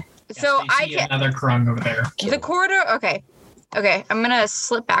way. Yeah, so you I see can... another grung over there. The corridor? Okay, I'm going to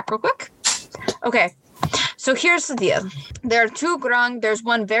slip back real quick. Okay, so here's the deal. There are 2 grung. There's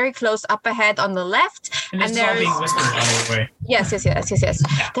one very close up ahead on the left. And this is all being whispered, by the way. Yes.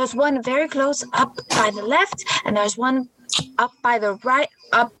 There's one very close up by the left, and there's one up by the right,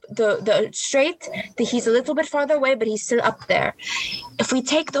 up the straight. He's a little bit farther away, but he's still up there. If we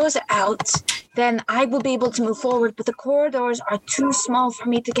take those out, then I will be able to move forward, but the corridors are too small for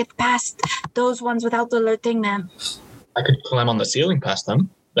me to get past those ones without alerting them. I could climb on the ceiling past them,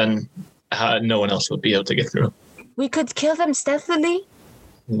 then no one else would be able to get through. We could kill them stealthily.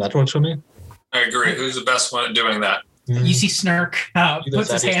 That works for me. I agree. Who's the best one at doing that? You see Snurk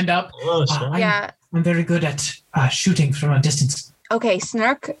puts his hand up. I'm very good at shooting from a distance. Okay,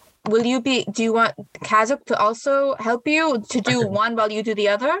 Snurk, do you want Kazuk to also help you to do one while you do the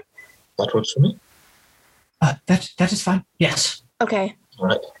other? That works for me. That is fine. Yes. Okay. All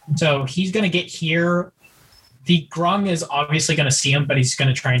right. So he's going to get here. The grung is obviously going to see him, but he's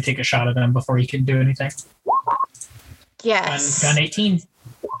going to try and take a shot at him before he can do anything. Yes. Gun 18.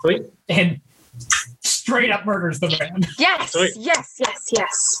 Sweet. And straight up murders the man. Yes. Sweet.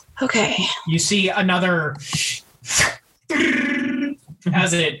 Yes. Okay. You see another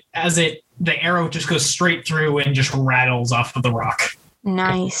as the arrow just goes straight through and just rattles off of the rock.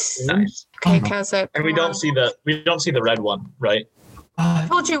 Nice. Okay, Kazuk. And we don't see the red one, right? I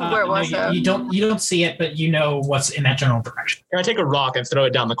told you where it was. No, you don't see it, but you know what's in that general direction. Can I take a rock and throw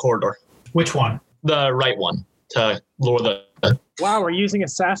it down the corridor? Which one? The right one to lure the. Wow, we're using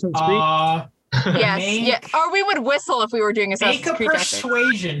Assassin's Creed. Yes. Or we would whistle if we were doing Assassin's Make a Creed.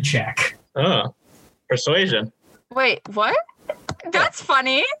 persuasion check. Oh, persuasion. Wait, what? That's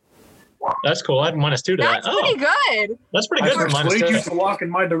funny. That's cool. I had -2 to That's that. pretty good. That's pretty good for persuade you -2. to walk in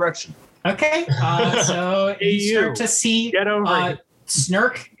my direction. Okay. So you start to see Get over here.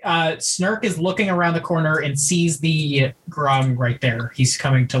 Snurk. Snurk is looking around the corner and sees the grung right there. He's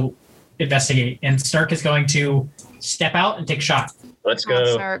coming to investigate, and Snurk is going to step out and take a shot. Let's Come on,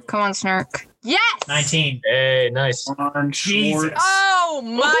 go. Snurk. Come on, Snurk. Yes! 19. Hey, nice. On Jesus. Schwartz. Oh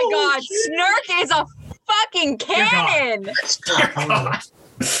my god, Snurk is a fucking cannon!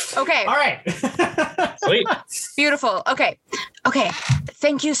 Okay. All right. Sweet. Beautiful. Okay.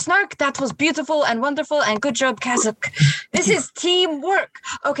 Thank you, Snark. That was beautiful and wonderful, and good job, Kazuk. This is teamwork.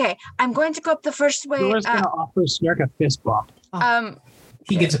 Okay, I'm going to go up the first way. Dora's going to offer Snurk a fist bump.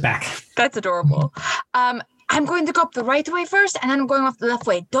 He gives it back. That's adorable. I'm going to go up the right way first, and then I'm going off the left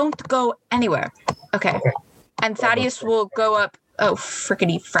way. Don't go anywhere. Okay. And Thaddeus will go up. Oh,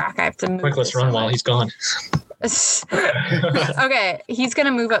 frickety frack. I have to move. Quick, let's run while he's gone. Okay, he's going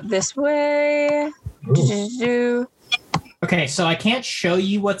to move up this way. Okay, so I can't show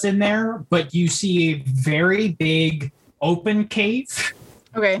you what's in there, but you see a very big open cave.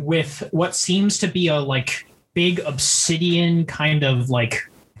 Okay. With what seems to be a big obsidian kind of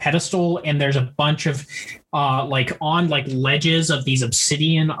pedestal, and there's a bunch of ledges of these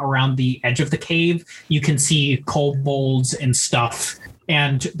obsidian around the edge of the cave. You can see kobolds and stuff,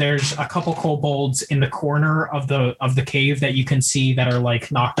 and there's a couple kobolds in the corner of the cave that you can see that are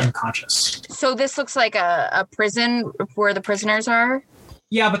knocked unconscious. So this looks like a prison where the prisoners are?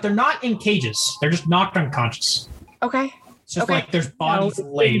 Yeah, but they're not in cages. They're just knocked unconscious. Okay. It's just there's bodies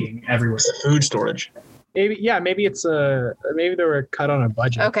laying everywhere. It's food storage. Maybe it's maybe they were cut on a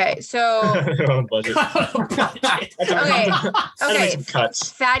budget. Okay, so Budget. okay.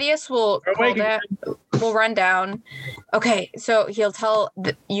 Cuts. Thaddeus will run down. Okay, so he'll tell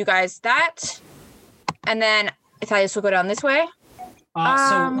you guys that, and then Thaddeus will go down this way.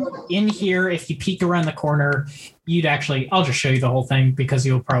 So in here, if you peek around the corner, you'd actually. I'll just show you the whole thing because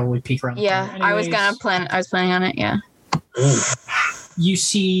you'll probably peek around. Yeah, the corner I was planning on it. Yeah. You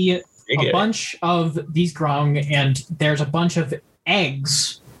see a bunch of these grung, and there's a bunch of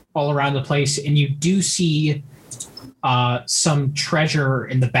eggs all around the place, and you do see some treasure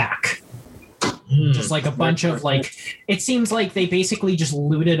in the back. Just a bunch of it seems like they basically just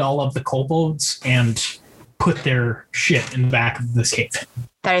looted all of the kobolds and put their shit in the back of this cave.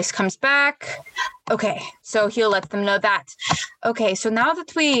 Thaddeus comes back. Okay, so he'll let them know that. Okay, so now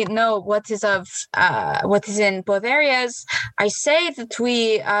that we know what is in both areas, I say that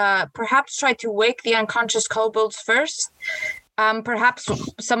we perhaps try to wake the unconscious kobolds first. Perhaps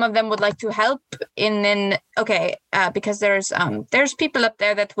some of them would like to help because there's people up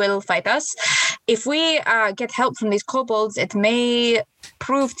there that will fight us. If we get help from these kobolds, it may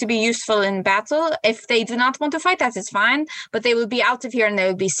prove to be useful in battle. If they do not want to fight us, it's fine, but they will be out of here and they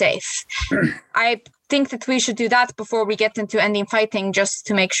will be safe. I think that we should do that before we get into ending fighting, just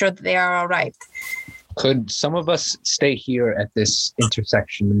to make sure that they are all right. Could some of us stay here at this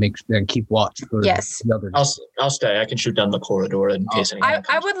intersection and keep watch for the others? I'll stay. I can shoot down the corridor in case anyone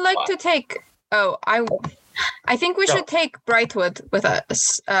I would like to take. I think we should take Brightwood with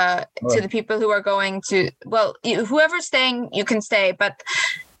us to the people who are going to. Well, whoever's staying, you can stay, but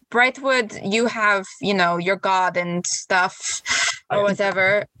Brightwood, you have, your god and stuff or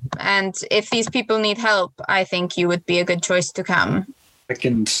whatever. And if these people need help, I think you would be a good choice to come. I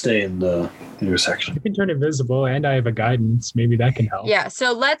can stay in the intersection. You can turn invisible, and I have a guidance. Maybe that can help. Yeah,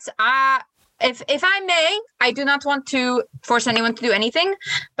 so let's... If I may, I do not want to force anyone to do anything,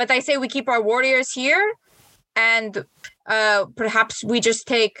 but I say we keep our warriors here, and perhaps we just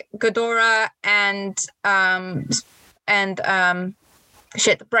take Ghidorah and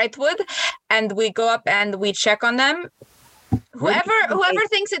Brightwood, and we go up and we check on them. Whoever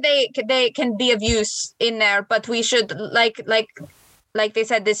thinks that they can be of use in there, but we should like they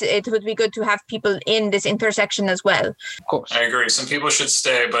said, it would be good to have people in this intersection as well. Of course. I agree. Some people should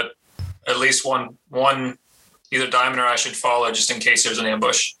stay, but at least one either Diamond or I should follow just in case there's an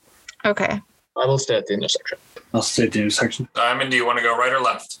ambush. Okay. I will stay at the intersection. I'll stay at the intersection. Diamond, do you want to go right or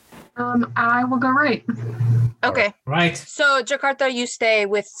left? I will go right. Okay. Right. So Jakarta, you stay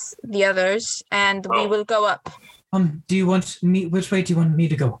with the others, and we will go up. Do you want me? Which way do you want me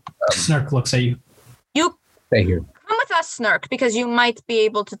to go? Snark looks at you. You stay here. Come with us, Snark, because you might be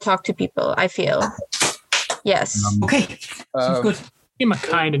able to talk to people. I feel. Yes. Okay. Sounds good. I'm a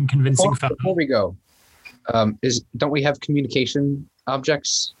kind and convincing fellow. Before we go, don't we have communication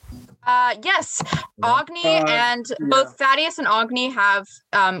objects? Yes. Agni and both Thaddeus and Agni have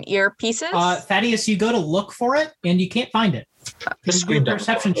earpieces. Thaddeus, you go to look for it and you can't find it. Just do a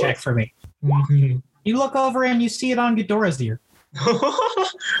perception check for me. You look over and you see it on Ghidorah's ear.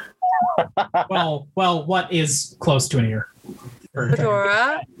 well, what is close to an ear?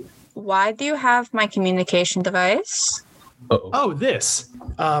 Ghidorah, why do you have my communication device? Oh, this.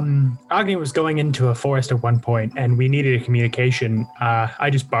 Agni was going into a forest at one point, and we needed a communication. I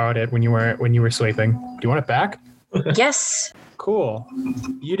just borrowed it when you were sleeping. Do you want it back? Yes. Cool.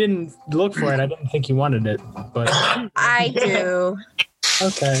 You didn't look for it. I didn't think you wanted it, but I do.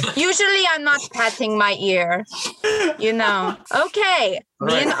 Okay. Usually I'm not patting my ear. Okay.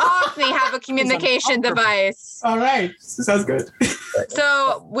 Me and Agni have a communication device. All right. Sounds good.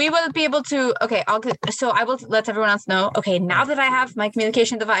 So we will be able to, so I will let everyone else know. Okay, now that I have my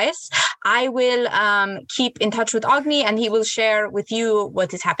communication device, I will keep in touch with Agni and he will share with you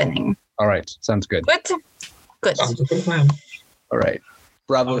what is happening. All right. Sounds good. Good. Sounds like a good plan. All right.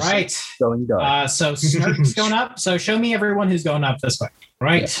 Bravo. All right. Going dark. So Snark's going up. So show me everyone who's going up this way.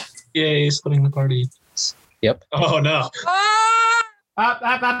 Right. Yeah. Yay, splitting the party. Yep. Oh, no. Up.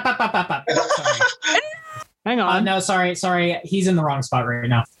 Sorry. Hang on. No, sorry. He's in the wrong spot right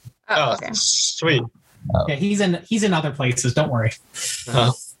now. Oh, okay. Sweet. Yeah, he's in other places. Don't worry.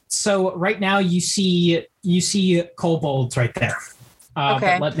 So right now you see kobolds right there.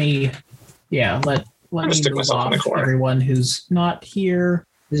 Okay. But let me stick move myself in the off corner. everyone who's not here.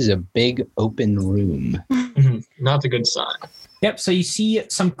 This is a big open room. Not a good sign. Yep. So you see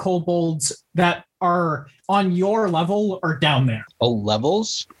some kobolds that are on your level or down there. Oh,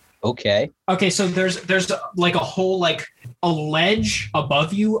 levels? Okay. Okay. So there's like a whole a ledge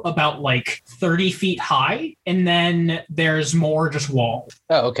above you about 30 feet high, and then there's more just wall.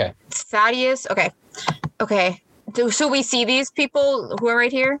 Oh, okay. Thaddeus. Okay. So we see these people who are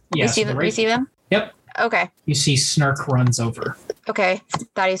right here? Yes, we see them? Yep. Okay. You see Snark runs over. Okay.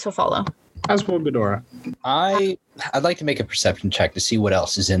 Thaddeus will follow. As will Ghidorah. I'd like to make a perception check to see what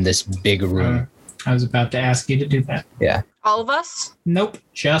else is in this big room. I was about to ask you to do that. Yeah. All of us? Nope.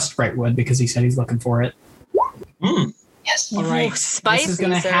 Just Brightwood because he said he's looking for it. Yes. All right. Spicy, this is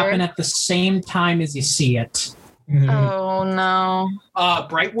going to happen at the same time as you see it. Oh, no.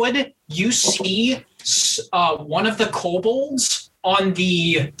 Brightwood, you see one of the kobolds on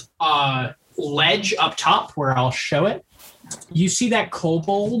the ledge up top where I'll show it. You see that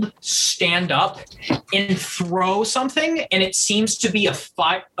kobold stand up and throw something, and it seems to be a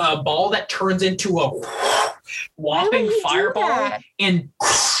ball that turns into a whopping fireball and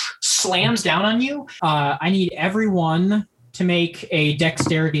slams down on you. I need everyone to make a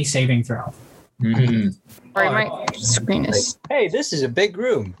dexterity saving throw. Mm-hmm. Or my screen is. Hey, this is a big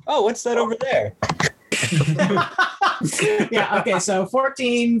room. Oh, what's that over there? Yeah, okay, so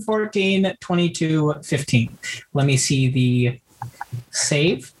 14, 22, 15. Let me see the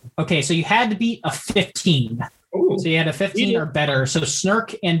save. Okay, so you had to beat a 15. Ooh. So you had a 15 or better. So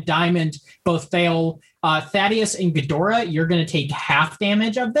Snurk and Diamond both fail. Thaddeus and Ghidorah, you're going to take half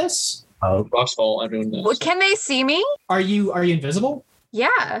damage of this. Rocks fall, everyone knows. Well, can they see me? Are you invisible?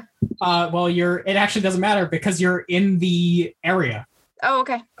 Yeah. Well, it actually doesn't matter because you're in the area. Oh,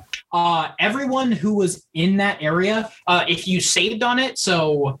 okay. Everyone who was in that area, if you saved on it,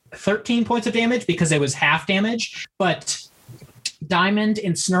 so 13 points of damage because it was half damage, but Diamond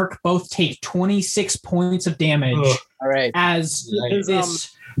and Snurk both take 26 points of damage. All right. As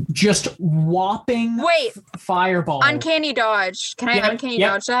this just whopping fireball. Uncanny dodge. Can I uncanny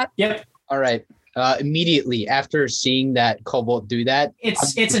dodge that? Yep. All right. Immediately after seeing that kobold do that,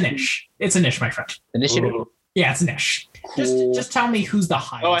 it's a niche. It's a niche, my friend. Initiative. Ooh. Yeah, it's a niche. Just tell me who's the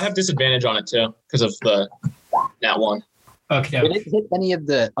highest. Oh, I have disadvantage on it too because of the that one. Okay. Did it hit any of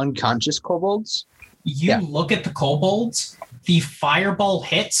the unconscious kobolds? You look at the kobolds, the fireball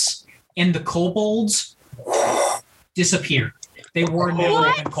hits, and the kobolds disappear. They were never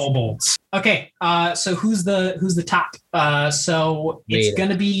even kobolds. Okay, so who's the top? So it's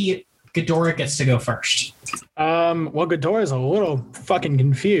gonna be Ghidorah gets to go first. Well, Ghidorah's a little fucking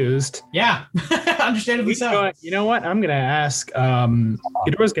confused. Yeah, understandably so. You know what? I'm gonna ask.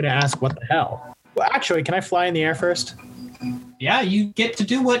 Ghidorah's gonna ask, "What the hell?" Well, actually, can I fly in the air first? Yeah, you get to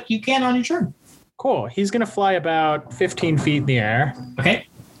do what you can on your turn. Cool. He's gonna fly about 15 feet in the air. Okay.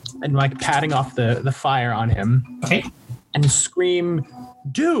 And like patting off the fire on him. Okay. And scream,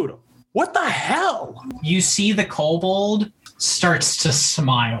 "Dude, what the hell?" You see the kobold starts to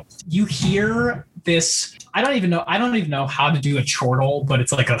smile. You hear this. I don't even know how to do a chortle, but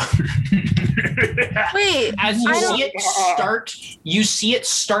it's like a. Wait. As you see it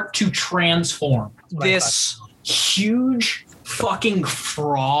start to transform. This huge fucking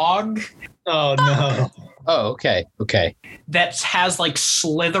frog. Oh no. Oh, okay. Okay. That has like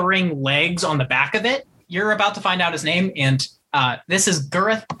slithering legs on the back of it. You're about to find out his name, and this is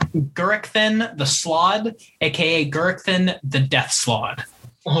Gurrikthin the Slaad, aka Gurrikthin the Death Slaad.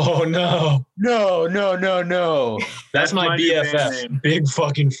 Oh no. No. That's my BFF. Big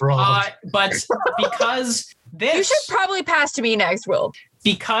fucking frog. But because this, you should probably pass to me next, Will.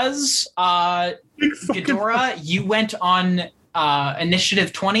 Because Ghidorah, you went on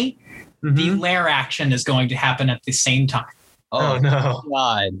initiative 20. Mm-hmm. The lair action is going to happen at the same time. Oh no.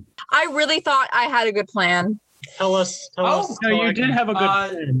 God. I really thought I had a good plan. Tell us. No, you did have a good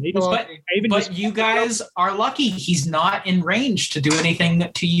plan. But you guys are lucky. He's not in range to do anything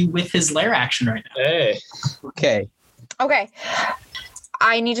to you with his lair action right now. Hey. Okay. Okay.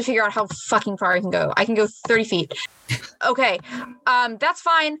 I need to figure out how fucking far I can go. I can go 30 feet. Okay. That's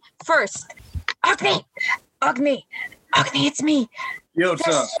fine. First, Agni, it's me. Yo, what's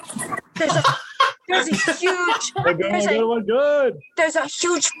up? There's a huge. Good. There's a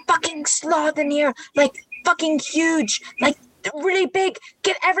huge fucking sloth in here, like fucking huge, like really big.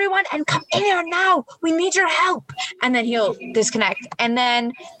 Get everyone and come in here now. We need your help. And then he'll disconnect. And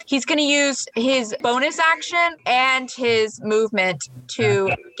then he's going to use his bonus action and his movement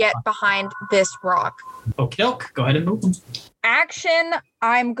to get behind this rock. Okie doke. Go ahead and move him. Action,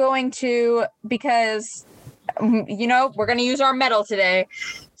 I'm going to, because, we're going to use our metal today.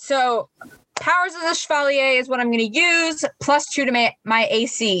 So Powers of the Chevalier is what I'm going to use, +2 to my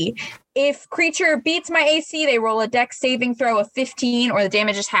AC. If creature beats my AC, they roll a dex saving throw of 15, or the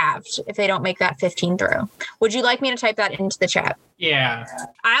damage is halved if they don't make that 15 throw. Would you like me to type that into the chat? Yeah.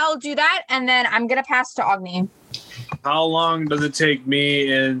 I'll do that, and then I'm going to pass to Agni. How long does it take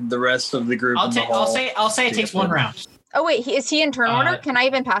me and the rest of the group? I'll say it takes one round. Oh, wait, is he in turn order? Can I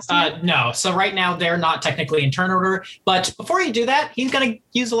even pass to him? No. So right now, they're not technically in turn order. But before you do that, he's going to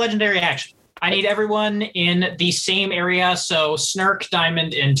use a legendary action. I need everyone in the same area. So Snurk,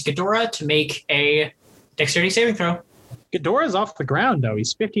 Diamond, and Ghidorah to make a dexterity saving throw. Ghidorah's off the ground, though.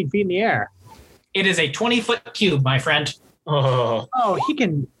 He's 15 feet in the air. It is a 20-foot cube, my friend. Oh, he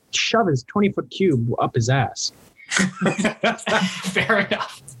can shove his 20-foot cube up his ass. Fair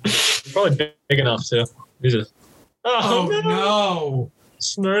enough. probably big enough too. Jesus. Oh no!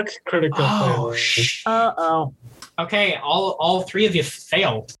 Snurk critical. Oh, Uh-oh. Okay, all three of you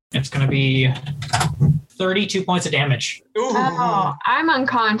failed. It's going to be 32 points of damage. Oh, I'm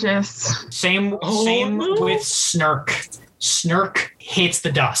unconscious. Same with Snurk. Snurk hits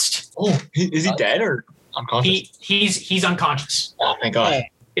the dust. Oh, is he dead or unconscious? He's unconscious. Oh, thank God.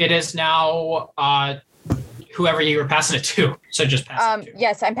 it is now whoever you were passing it to. So just pass it to.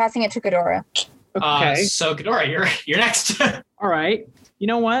 Yes, I'm passing it to Ghidorah. Okay. So Ghidorah, you're next. All right. You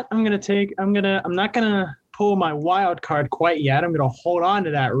know what? I'm not gonna pull my wild card quite yet. I'm gonna hold on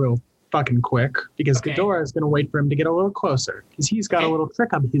to that real fucking quick because Ghidorah is gonna wait for him to get a little closer because he's got a little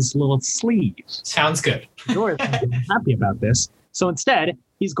trick up his little sleeve. Sounds good. Ghidorah is gonna be happy about this. So instead,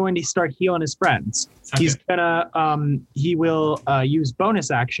 he's going to start healing his friends. He will use bonus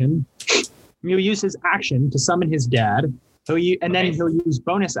action. He'll use his action to summon his dad. Then he'll use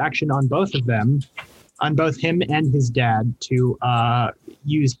bonus action on both of them, on both him and his dad, to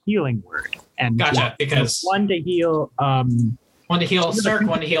use healing word. And gotcha. Because one to heal Snark,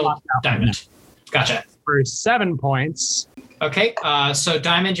 one to heal Diamond. Gotcha. For 7 points. Okay. So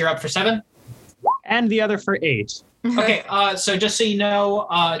Diamond, you're up for 7, and the other for 8. Okay, so just so you know,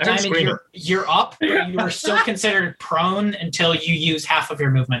 Diamond, you're up, but you are still considered prone until you use half of your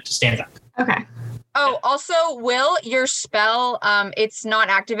movement to stand up. Okay. Oh, also, Will, your spell, it's not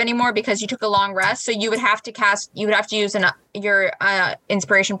active anymore because you took a long rest. So you would have to use your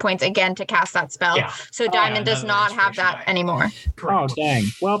inspiration points again to cast that spell. Yeah. So Diamond does not have that anymore. Correct. Oh, dang.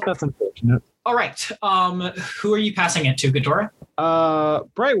 Well, that's unfortunate. All right. Who are you passing it to, Ghidorah?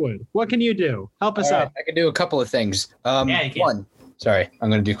 Brightwood, what can you do? Help us out. I can do a couple of things. Yeah, you can. One. Sorry, I'm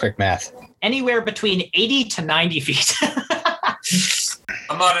going to do quick math. Anywhere between 80 to 90 feet.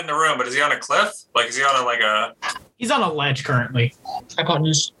 I'm not in the room, but is he on a cliff? Like, is he on He's on a ledge currently.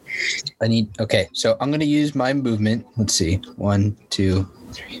 Okay, so I'm going to use my movement. Let's see. 1, 2,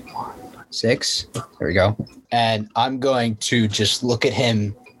 3, 4, 5, 6. There we go. And I'm going to just look at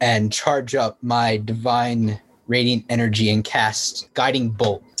him and charge up my divine radiant energy and cast Guiding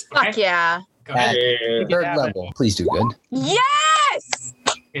Bolt. Fuck yeah. Go ahead. At third level. Please do good. Yes!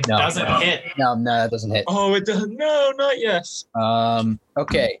 It doesn't hit. No, that doesn't hit. Oh, it doesn't. No, not yes.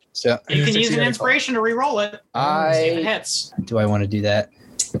 Okay, so You can use an inspiration to re-roll it. See if it hits. Do I want to do that?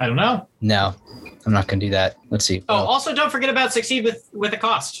 I don't know. No, I'm not going to do that. Let's see. Oh, also don't forget about succeed with a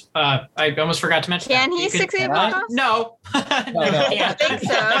cost. I almost forgot to mention Can that. he succeed with a cost? No. No. I think so.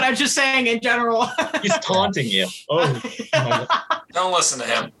 But I'm just saying in general. He's taunting you. Oh. Don't listen to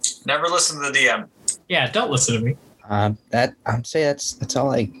him. Never listen to the DM. Yeah, don't listen to me. I'd say that's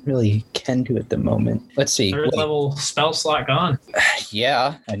all I really can do at the moment. Let's see. Third level spell slot gone.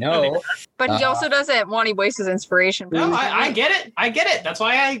 Yeah, I know. But he also doesn't want to waste his inspiration. No, I get it. I get it. That's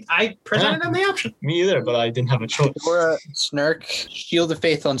why I presented him the option. Me either, but I didn't have a choice. Or Snark. Shield of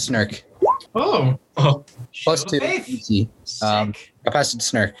Faith on Snark. Oh. Plus 2. Easy. I passed it to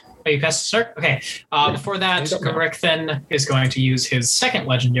Snark. Oh, you passed Snark? Okay. Before that, Gregthen is going to use his second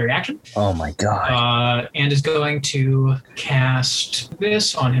legendary action. Oh my god. And is going to cast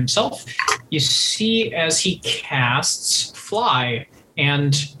this on himself. You see as he casts Fly,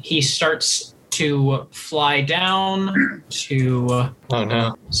 and he starts to fly down to... Oh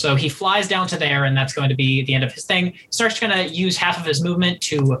no. So he flies down to there, and that's going to be the end of his thing. Starts going to use half of his movement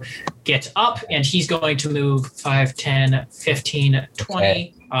to get up, and he's going to move 5, 10, 15, 20.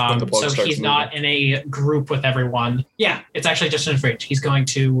 Okay. So he's not in a group with everyone. Yeah, it's actually just in his range. He's going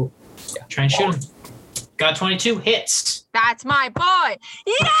to try and shoot him. Got 22 hits. That's my boy.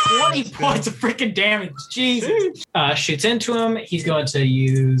 Yeah! 20 points of freaking damage. Jesus. Shoots into him. He's going to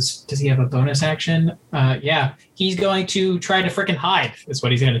use... Does he have a bonus action? Yeah. He's going to try to freaking hide is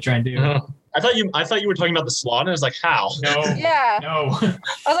what he's going to try and do. I thought you were talking about the Slaad, and I was like, how? No. Yeah. No. I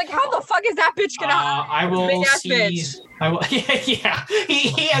was like, how the fuck is that bitch gonna I will big-ass see... bitch? I will, yeah.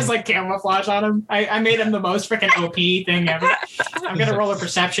 He has like camouflage on him. I made him the most freaking OP thing ever. I'm gonna roll a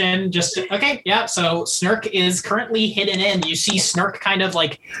perception. Okay, yeah. So Snark is currently hidden in. You see Snark kind of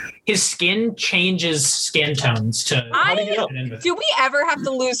like his skin changes skin tones to. Do we ever have to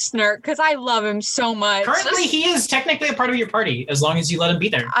lose Snark? Because I love him so much. Currently, he is technically a part of your party as long as you let him be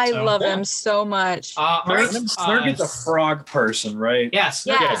there. I love him so much. Snark is a frog person, right? Yes.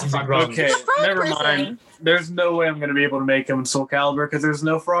 Yeah. Is a frog person. Okay, never mind. There's no way I'm going to be able to make him in Soul Calibur because there's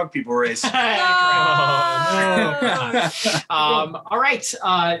no frog people race. All right.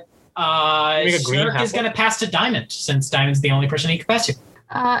 Snark is going to pass to Diamond since Diamond's the only person he can pass to.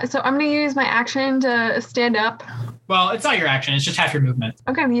 So I'm going to use my action to stand up. Well, it's not your action. It's just half your movement.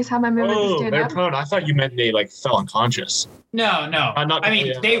 Okay, I'm going to use half my movement to stand they're up. prone. I thought you meant they like fell unconscious. No. I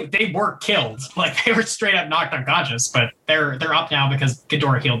mean, they were killed. Like they were straight up knocked unconscious, but they're up now because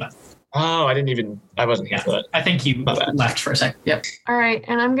Ghidorah healed them. Oh, I wasn't here for that. I think you left for a sec. Yep. All right,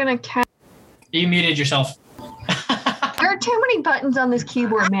 and I'm going to cast... You muted yourself. Your too many buttons on this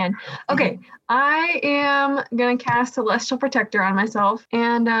keyboard, man. Okay, I am going to cast Celestial Protector on myself.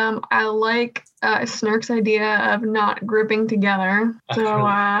 And I like Snark's idea of not gripping together. So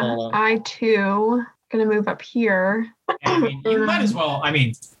I, too, going to move up here. You might as well. I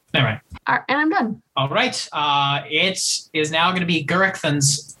mean, never mind. All right, and I'm done. All right. It is now going to be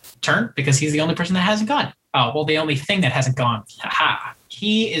Gurekthon's turn because he's the only person that hasn't gone. Oh, well, the only thing that hasn't gone. Haha.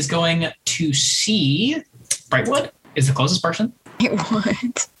 He is going to see Brightwood is the closest person.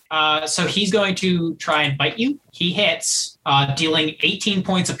 What? So he's going to try and bite you. He hits, dealing 18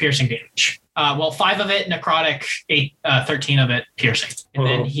 points of piercing damage. 5 of it necrotic, 13 of it piercing. And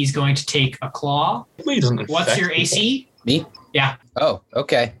then he's going to take a claw. What's your AC? Me? Yeah. Oh,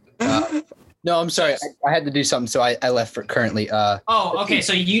 okay. No, I'm sorry. I had to do something, so I left for currently. Okay.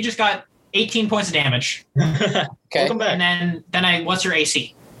 So you just got 18 points of damage. Okay. Welcome back. And then what's your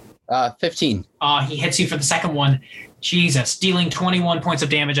AC? 15. He hits you for the second one. Jesus, dealing 21 points of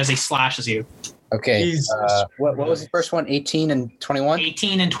damage as he slashes you. Okay. What was the first one? 18 and 21?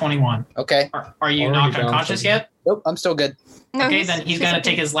 18 and 21. Okay. Are you knocked unconscious yet? Nope, I'm still good. No, Okay, then he's going to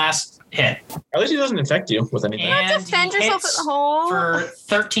take his last hit. At least he doesn't infect you with anything. And defend he yourself hits at home. for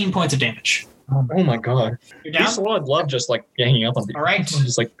 13 points of damage. Oh my god. You're down? These Slaad love just like hanging up on people. All right.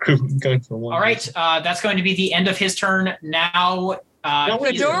 Just like going for one. All right, that's going to be the end of his turn. Now,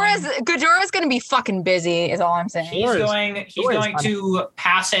 Ghidorah's going to be fucking busy, is all I'm saying. He's going to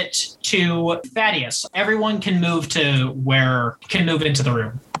pass it to Thaddeus. Everyone can move into the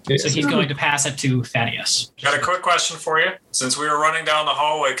room. So he's going to pass it to Thaddeus. Got a quick question for you. Since we were running down the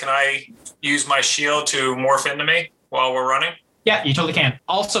hallway, can I use my shield to morph into me while we're running? Yeah, you totally can.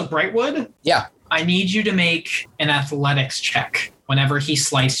 Also, Brightwood. Yeah. I need you to make an athletics check whenever he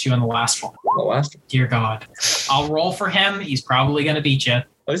sliced you on the last one. The last one? Dear God. I'll roll for him. He's probably going to beat you. At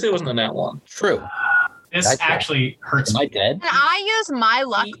least it wasn't a nat one. True. This actually hurts Am I me. dead? Can I use my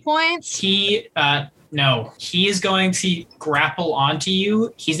luck points? No. He is going to grapple onto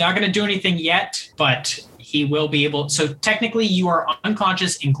you. He's not going to do anything yet, but he will be able. So technically, you are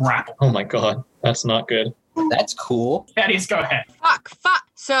unconscious and grapple. Oh my god. That's not good. That's cool. Thaddeus, go ahead. Fuck.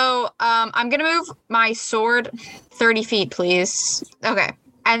 So, I'm gonna move my sword 30 feet, please. Okay.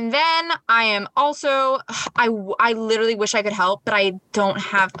 And then I am also, I literally wish I could help, but I don't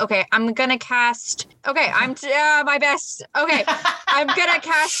have, okay, I'm gonna cast, okay, I'm my best. Okay, I'm gonna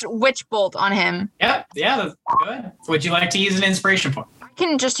cast Witch Bolt on him. Yeah, that's good. Would you like to use an inspiration point? I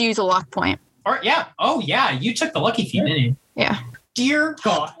can just use a luck point. Or, yeah. Oh, yeah, you took the lucky feat, didn't you? Yeah. Dear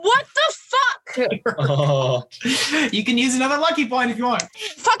God. What the fuck? Oh. You can use another lucky point if you want.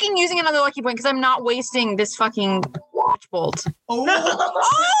 Fucking using another lucky point because I'm not wasting this fucking Witch Bolt. Oh.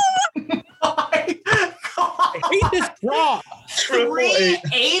 I hate this draw. Three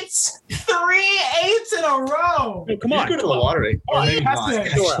eights in a row. Oh, come on. Go to the lottery. Oh,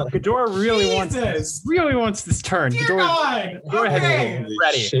 Ghidorah really wants this turn. Dear God. Okay.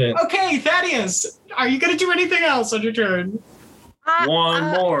 Ready. Shit. Okay, Thaddeus, are you going to do anything else on your turn?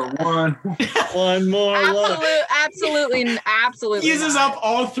 One more. Absolutely. Uses up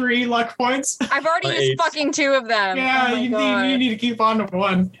all 3 luck points. I've already used fucking 2 of them. Yeah, you need to keep on to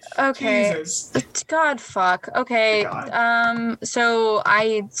 1. Okay. Jesus. God, fuck. Okay. God. So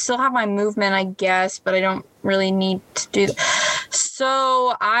I still have my movement, I guess, but I don't really need to do that.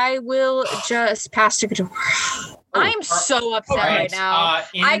 So I will just pass to Ghidorah. I'm so upset right now.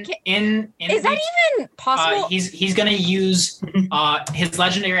 Is that even possible? He's going to use his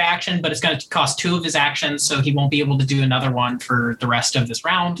legendary action, but it's going to cost 2 of his actions, so he won't be able to do another one for the rest of this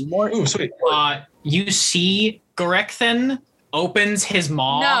round. Ooh, sweet. You see Gurekthon opens his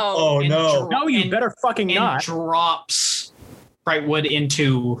maw. No. Oh, no. No, you better fucking not. Drops Brightwood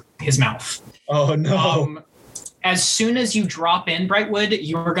into his mouth. Oh, no. As soon as you drop in, Brightwood,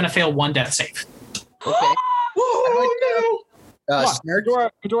 you are going to fail 1 death save. Okay. Oh, no. Snark.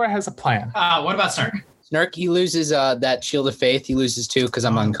 Ghidorah has a plan. What about Snark? Snark, he loses that Shield of Faith. He loses 2 because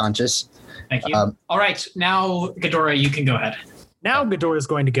I'm unconscious. Thank you. All right, now, Ghidorah, you can go ahead. Now Ghidorah is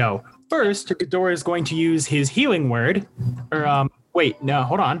going to go. First, Ghidorah is going to use his healing word. Or, wait, no,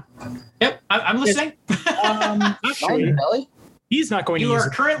 hold on. Yep, I'm listening. Actually, he's not going to use it. You are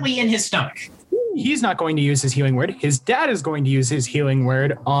currently in his stomach. He's not going to use his healing word. His dad is going to use his healing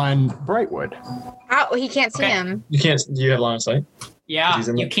word on Brightwood. Oh, he can't see him. You can't. Do you have line of sight? Yeah,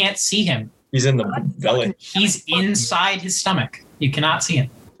 you can't see him. He's in the belly. He's inside his stomach. You cannot see him.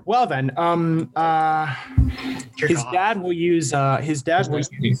 Well then, his dad will use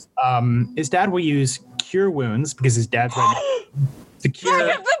cure wounds because his dad's ready. The cure.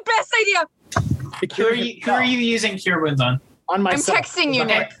 That's the best idea. Who are you using cure wounds on? On myself. I'm texting you,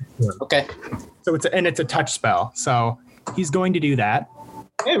 Nick. Okay. So it's a touch spell. So he's going to do that.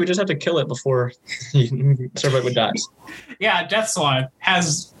 Hey, we just have to kill it before Cerebrite dies. Yeah, Death Slaad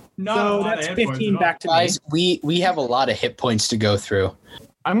has not a So lot that's of hit points 15 at all. back to me. Guys, we have a lot of hit points to go through.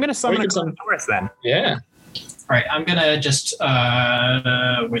 I'm going to summon Or a you can Carnotaurus then. Yeah. All right, I'm gonna just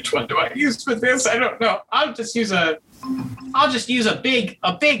which one do I use for this? I don't know. I'll just use a big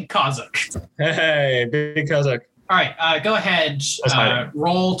Kazakh. Hey, big Kazakh. All right, go ahead. hiding.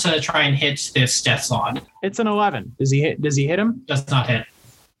 Roll to try and hit this Death Slaad. It's an 11. Does he hit him? Does not hit.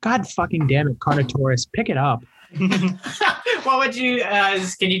 God fucking damn it, Carnotaurus. Pick it up. What would you?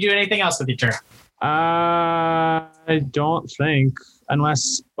 Can you do anything else with your turn? I don't think,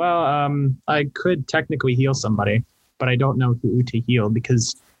 unless, I could technically heal somebody, but I don't know who to heal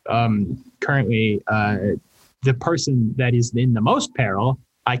because currently the person that is in the most peril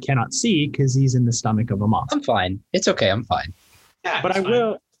I cannot see because he's in the stomach of a monster. I'm fine. It's okay. I'm fine. Yeah, But I it's fine.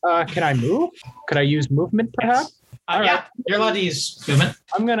 will. Can I move? Could I use movement, perhaps? All Yeah, right. you're allowed to use movement.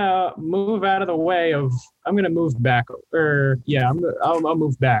 I'm gonna move out of the way of. I'm gonna move back. I'll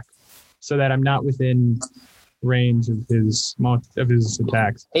move back so that I'm not within range of his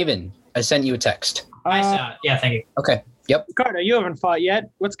attacks. Haven, I sent you a text. Yeah, thank you. Okay. Yep. Carter, you haven't fought yet.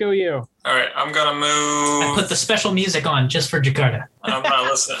 Let's go, you. All right, I'm gonna I move. put the special music on just for Jakarta. I'm not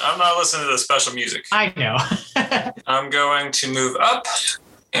listening to the special music. I know. I'm going to move up,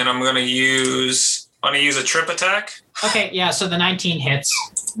 and I'm gonna use a trip attack. Okay, yeah. So the 19 hits.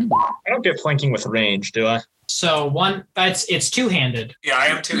 I don't get flanking with range, do I? So one, it's two-handed. Yeah, I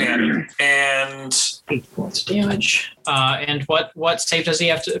am two-handed, and 8 points of damage. And what save does he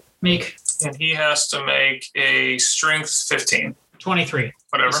have to make? he has to make a strength 15. 23. He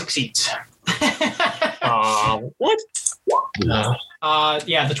Whatever. succeeds. What? No.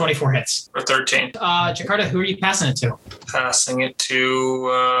 Yeah, the 24 hits. Or 13. Jakarta, who are you passing it to? Passing it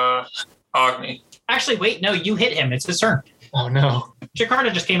to Agni. Actually, wait, no, you hit him. It's his turn. Oh no.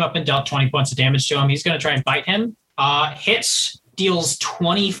 Jakarta just came up and dealt 20 points of damage to him. He's going to try and bite him. Hits, deals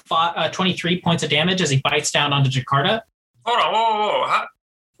 23 points of damage as he bites down onto Jakarta. Hold on, whoa.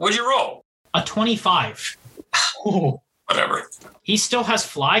 What'd you roll? A 25. Oh, Whatever. He still has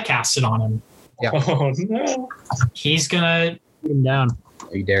fly casted on him. oh no. He's gonna Put him down.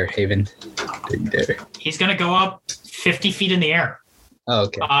 Are you there, Haven? Are you there? he's gonna go up 50 feet in the air. Oh,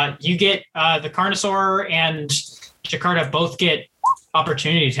 okay. You get the Carnosaur and Jakarta both get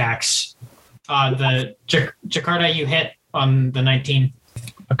opportunity attacks. The Jakarta you hit on the 19.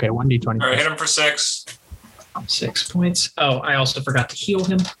 Okay, 1d20. All right, hit him for 6. 6 points. Oh, I also forgot to heal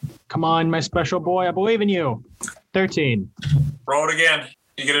him. Come on, my special boy. I believe in you. 13. Roll it again.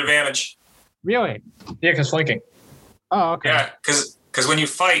 You get advantage. Really? Yeah, because flanking. Oh, okay. Yeah, because when you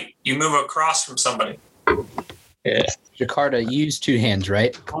fight, you move across from somebody. Yeah. Jakarta, you use two hands,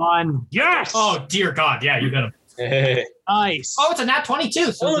 right? Come on. Yes. Oh dear God! Yeah, you got him. Hey. Nice. Oh, it's a nat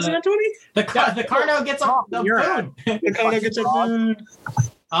 22. So Is it 20? the Carno gets a the You're food. The Carno gets a food.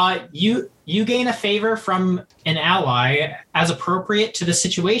 You gain a favor from an ally as appropriate to the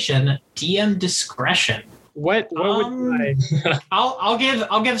situation. DM discretion. What would I? I'll give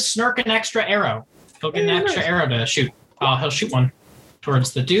Snurk an extra arrow. He'll get an extra arrow to shoot. He'll shoot one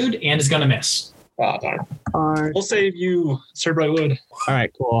towards the dude and is gonna miss. Oh, darn. We'll save you, Cerebrite Wood. All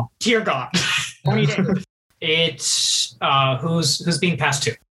right, cool. Dear God. It's who's being passed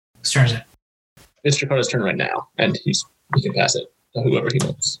to? Whose turn is it? It's Jakarta's turn right now, and he can pass it to whoever he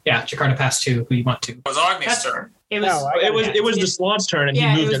wants. Yeah, Jakarta passed to who you want to. It was Agni's turn. It was. No, It was the Slaad's turn, and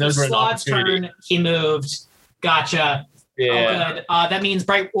Yeah, he moved, it and was those the were an Slaad's opportunity. turn. He moved. Gotcha. Yeah. Oh, good. That means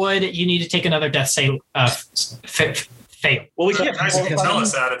Brightwood, you need to take another death save. Fail. Well, we You can't. guys can tell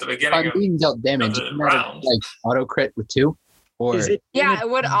us that at the beginning I'm of being dealt damage. the Isn't that round. like auto crit with 2? Or Is it? Yeah, it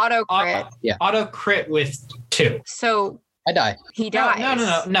would auto crit. Auto crit with 2. So I die. he No,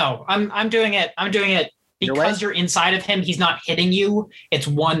 dies. no. I'm doing it. Your way? Because you're inside of him. He's not hitting you. It's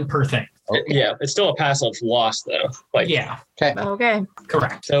 1 per thing. Okay. Yeah, it's still a passive loss though. Like, Yeah, Okay.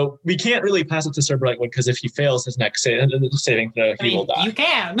 correct. so we can't really pass it to Cerebrite Wood because if he fails his next saving throw, I he will mean, die. you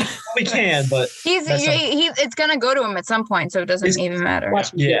can. We can, but He's That's it's gonna go to him at some point, so it doesn't even matter.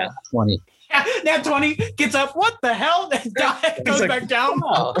 Watch me. yeah. 20. Nat 20 gets up. What the hell? Goes like, back down.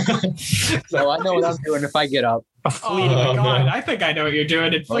 Oh. So I know what I'm doing if I get up. A Oh fleeting. my God! no. I think I know what you're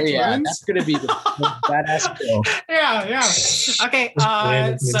doing. Oh Inflict yeah, wounds. that's gonna be the badass kill. Yeah. Okay.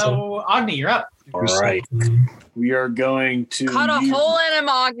 Brandon So Agni, you're up. All right. We are going to Cut a use- hole in him,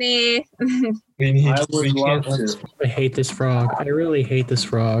 Agni. I would love to. I hate this frog. I really hate this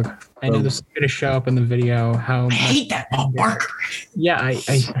frog. I know this is going to show up in the video. How I hate that ball barker. Yeah, I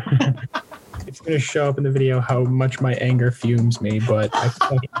It's going to show up in the video how much my anger fumes me, but I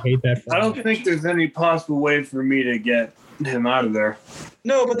fucking hate that. I don't think there's any possible way for me to get him out of there.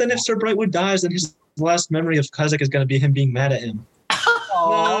 No, but then if Sir Brightwood dies, then his last memory of Kazakh is going to be him being mad at him.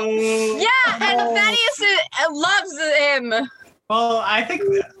 No. Yeah, and Thaddeus loves him. Well, I think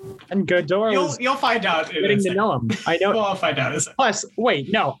and Godor you'll find out. getting to know him. I know. Well, I'll find out. Plus,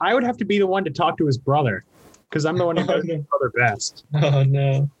 wait, no, I would have to be the one to talk to his brother because I'm the one who knows his brother best. Oh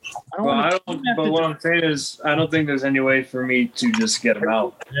no. But what I'm saying is, I don't think there's any way for me to just get him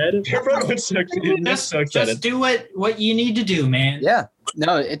out. Just do what you need to do, man. Yeah.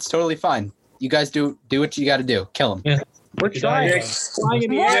 No, it's totally fine. You guys do what you got to do. Kill him. Yeah. We're trying.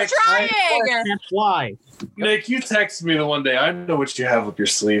 We're trying. Can't fly. Nick, you texted me the one day. I know what you have up your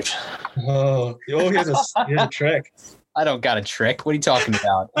sleeve. Oh, here's a trick. I don't got a trick. What are you talking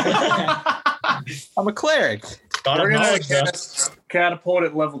about? I'm a cleric. We're going to catapult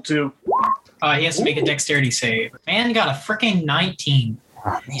at level 2. He has to make a dexterity save. Man got a freaking 19.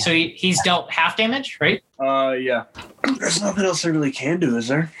 So he's dealt half damage, right? Yeah. There's nothing else I really can do, is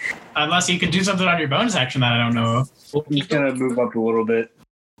there? Unless you can do something on your bonus action that I don't know of. I'm just going to move up a little bit.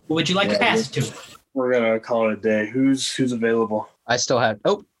 Who would you like to pass it to? We're going to call it a day. Who's available? I still have...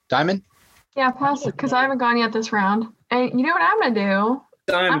 Oh, Diamond? Yeah, pass it, because I haven't gone yet this round. And you know what I'm going to do?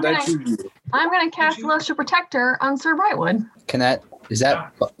 Diamond, I'm going to cast Celestial Protector on Sir Brightwood. Can that... Does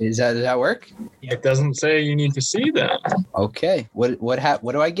that work? It doesn't say you need to see that. Okay. What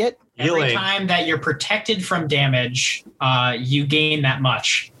do I get? Every time that you're protected from damage, you gain that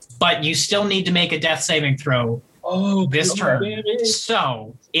much. But you still need to make a death saving throw this turn.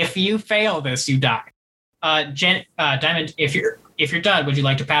 So if you fail this, you die. Diamond, if you're done, would you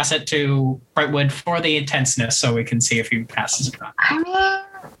like to pass it to Brightwood for the intenseness so we can see if he passes it or not? I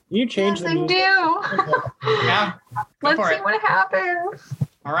mean, you change yes, I do. Yeah. Let's see what happens.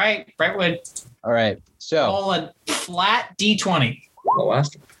 All right, Brightwood. All right. So roll a flat D20.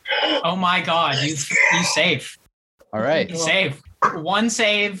 Oh my God, you save. All right. You save. 1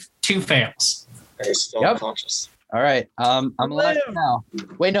 save, 2 fails. He's still unconscious. All right. I'm alive now.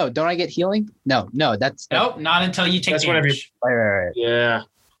 Wait, no. Don't I get healing? No. That's nope. Not until you take damage. Right. Yeah.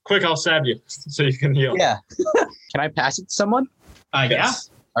 Quick, I'll stab you so you can heal. Yeah. Can I pass it to someone? Yeah.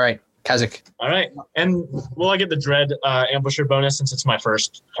 All right. Kazakh. All right. And will I get the dread ambusher bonus since it's my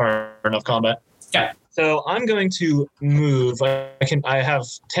first turn of combat? Yeah. So I'm going to move. I have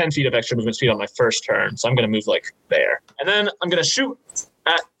 10 feet of extra movement speed on my first turn, so I'm going to move like there. And then I'm going to shoot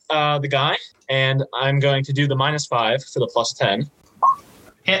at the guy, and I'm going to do the -5 for the +10.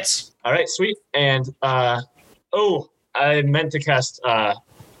 Hits. All right, sweet. And I meant to cast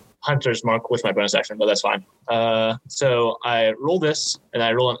Hunter's Mark with my bonus action, but that's fine. So I roll this, and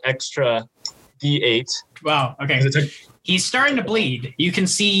I roll an extra D8. Wow. Okay. He's starting to bleed. You can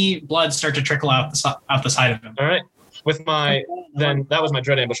see blood start to trickle out the side of him. All right. With then that was my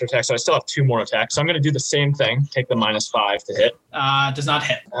dread ambusher attack, so I still have 2 more attacks. So I'm going to do the same thing. Take the -5 to hit. Does not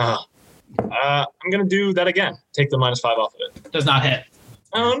hit. I'm going to do that again. Take the -5 off of it. Does not hit.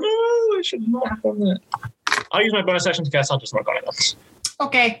 Oh no! I should not have done that. I'll use my bonus action to cast Hunter's Mark on it.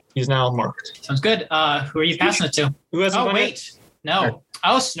 Okay. He's now marked. Sounds good. Who are you passing it to? Who hasn't Oh wait. No.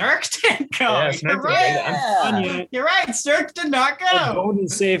 Oh, Snurk didn't go. Yeah, Snurk You're right. You're right. Snurk did not go. Golden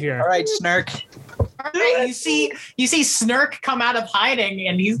savior. All right, Snurk. All right, you see Snurk come out of hiding,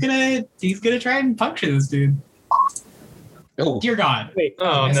 and he's gonna try and puncture this dude. Oh, dear God! Wait.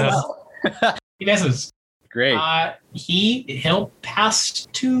 Oh no! He misses. Great. He'll pass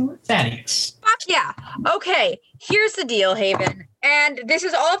to Thaddeus. Fuck yeah. Okay, here's the deal, Haven. And this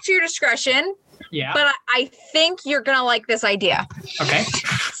is all up to your discretion. Yeah. But I think you're going to like this idea. Okay.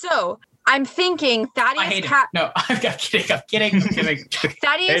 So I'm thinking Thaddeus... I hate it. No, I'm kidding.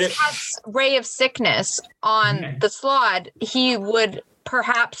 Thaddeus casts Ray of Sickness on the Slaad. He would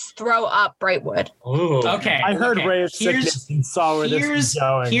perhaps throw up Brightwood. Ooh. Okay. I heard Ray of Sickness and saw where this was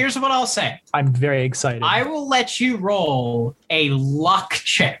going. Here's what I'll say. I'm very excited. I will let you roll a luck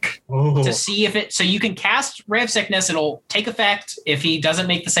check to see if it... So you can cast Ray of Sickness. It'll take effect if he doesn't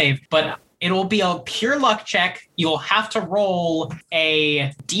make the save. But it'll be a pure luck check. You'll have to roll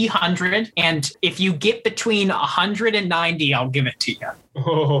a D100. And if you get between 100 and 90, I'll give it to you.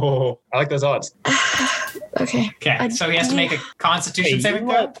 Oh, I like those odds. Okay. So he has to make a Constitution saving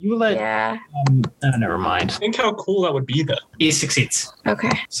throw. Yeah. Never mind. Think how cool that would be, though. He succeeds.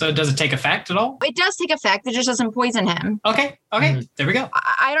 Okay. So does it take effect at all? It does take effect. It just doesn't poison him. Okay. There we go.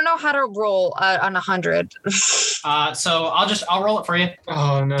 I don't know how to roll on 100. So I'll roll it for you.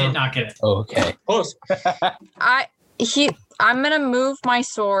 Oh no! Did not get it. Okay. Close. I'm gonna move my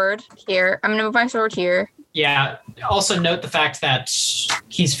sword here. Yeah. Also note the fact that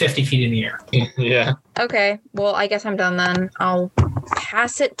he's 50 feet in the air. Yeah. Okay, well, I guess I'm done then. I'll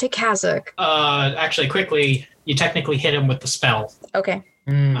pass it to Kazakh. Actually, quickly, you technically hit him with the spell. Okay.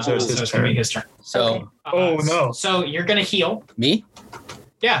 So it's So his it's going to be turn. his turn. Okay. Oh, no. So you're going to heal. Me?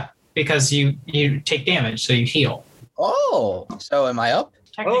 Yeah, because you take damage, so you heal. Oh, so am I up?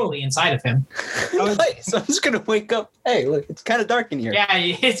 Technically inside of him. Nice. I'm just gonna wake up. Hey, look, it's kind of dark in here. Yeah,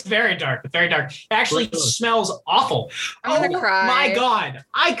 it's very dark. Very dark. It actually smells awful. I'm gonna cry. My God,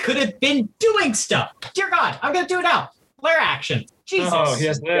 I could have been doing stuff. Dear God, I'm gonna do it now. Flare action. Jesus. Oh, he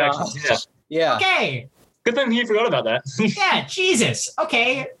has no action. Yeah. Yeah. Okay. Good thing he forgot about that. Yeah, Jesus.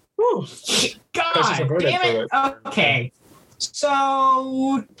 Okay. Whew. God damn it. Okay.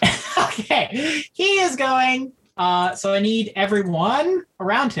 So, okay. He is going. So I need everyone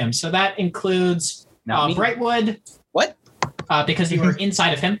around him. So that includes Not me. Brightwood. What? Because you were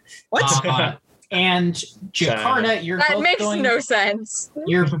inside of him. What? And Jakarta, you're That both makes going. no sense.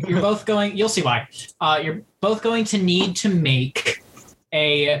 You're both going. You'll see why. You're both going to need to make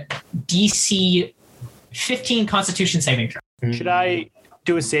a DC 15 Constitution saving throw. Should I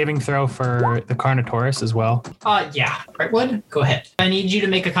do a saving throw for the Carnotaurus as well? Yeah. Brightwood, go ahead. I need you to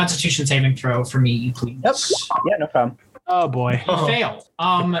make a Constitution saving throw for me, please. Yep. Yeah, no problem. Oh boy. You fail.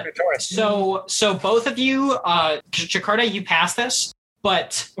 So both of you, Jakarta, you pass this,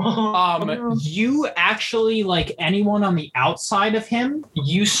 but you actually, like anyone on the outside of him,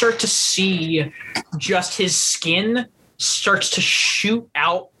 you start to see just his skin starts to shoot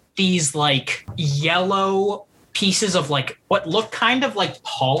out these like yellow pieces of like what look kind of like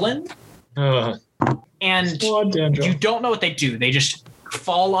pollen. And you don't know what they do. They just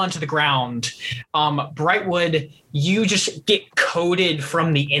fall onto the ground. Brightwood, you just get coated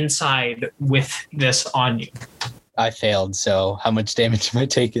from the inside with this on you. I failed, so how much damage am I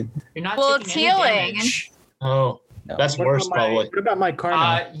taking? You're not Well, taking it's any healing. damage. Oh, No. that's worse, probably. What about my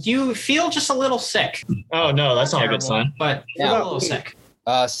Carno? You feel just a little sick. Oh, no, that's not a good Terrible, sign. But you feel a little sick.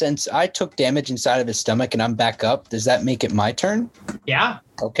 Since I took damage inside of his stomach and I'm back up, does that make it my turn? Yeah.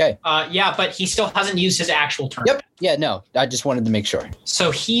 Okay. Yeah, but he still hasn't used his actual turn. Yep. Yeah, no, I just wanted to make sure.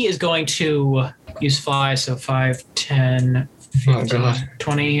 So he is going to use fly. So 5, 10, 15,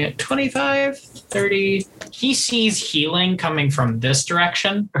 20, 25, 30. He sees healing coming from this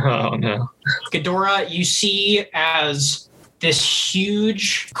direction. Oh, no. Ghidorah, you see as this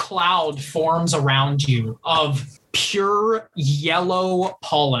huge cloud forms around you of pure yellow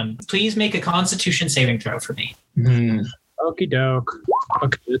pollen. Please make a Constitution saving throw for me. Okie doke.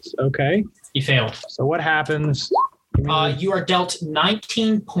 Okay, it's okay. You failed. So what happens? You are dealt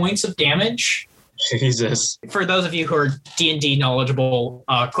 19 points of damage. Jesus. For those of you who are D&D knowledgeable,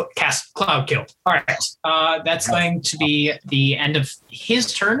 cast Cloud Kill. All right. That's going to be the end of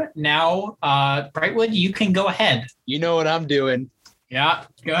his turn. Now, Brightwood, you can go ahead. You know what I'm doing. Yeah,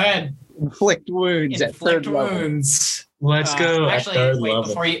 go ahead. Inflict wounds at third Inflict level. wounds. Let's go. Actually, at third wait,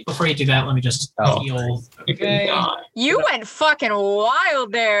 level. before you do that, let me just heal. Okay. You went fucking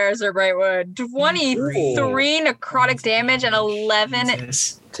wild there, Sir Brightwood. 23 necrotic damage and 11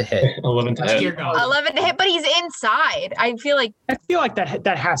 to hit. 11 to hit. 11 to hit, but he's inside. I feel like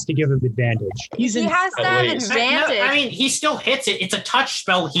that has to give him advantage. he has to have advantage. No, I mean, he still hits it. It's a touch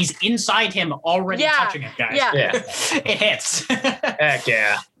spell. He's inside him already touching it, guys. Yeah. It hits. Heck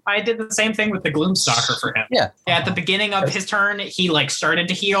yeah. I did the same thing with the Gloomstalker for him. Yeah. At the beginning of his turn, he like started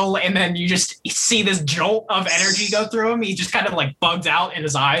to heal, and then you just see this jolt of energy go through him. He just kind of like bugs out in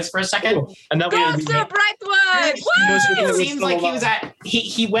his eyes for a second. And that Go, Sir Brightwood! It seems like he was at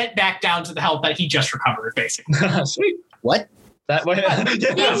he went back down to the health that he just recovered, basically. Sweet. What? That way. He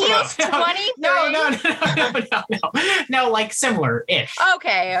heals 23. No, like similar-ish.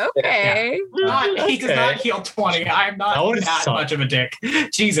 Okay. He does not heal 20. I'm not that much of a dick.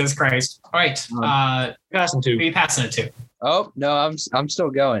 Jesus Christ. All right. Passing two. Who are you passing it to? Oh no, I'm still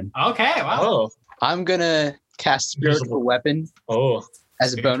going. Okay. Wow. Oh. I'm gonna cast spiritual weapon. Oh.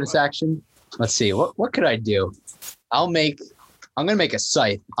 As a bonus action. Let's see. What could I do? I'm gonna make a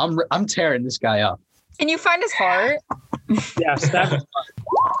scythe. I'm tearing this guy up. Can you find his heart? Yes, that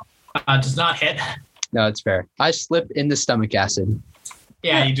does not hit. No, it's fair. I slip in the stomach acid.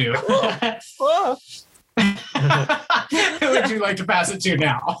 Yeah, you do. Who would you like to pass it to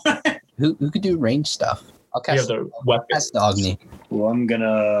now? Who could do range stuff? I'll cast the weapon. Cast the Agni. Well, I'm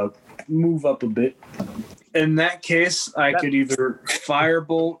gonna move up a bit. In that case, I could either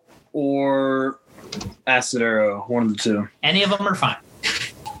firebolt or acid arrow, one of the two. Any of them are fine.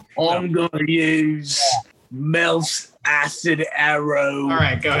 I'm gonna use Mel's acid arrow. All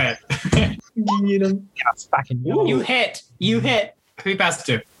right, go ahead. You hit. Who you pass it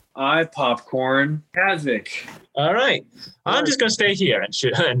to? I popcorn havoc. All right. I'm just gonna stay here and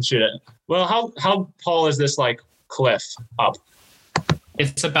shoot it. Well, how tall is this like cliff up?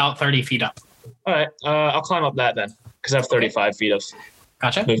 It's about 30 feet up. All right. I'll climb up that then, because I have 35 feet of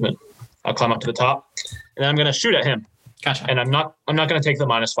movement. I'll climb up to the top, and then I'm gonna shoot at him. Gotcha. And I'm not gonna take the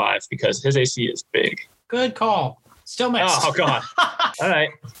 -5 because his AC is big. Good call. Still missed. Oh god. All right.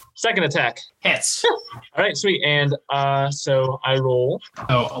 Second attack. Hits. All right, sweet. And so I roll.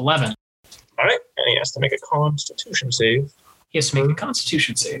 Oh, 11. All right. And he has to make a Constitution save. He has to make a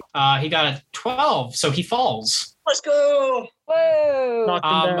Constitution save. He got a 12, so he falls. Let's go. Whoa. Knock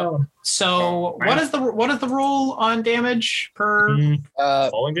him down. So what is the rule on damage per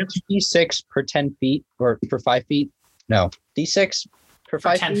falling damage? D6 per 10 feet or per 5 feet? No, D6 per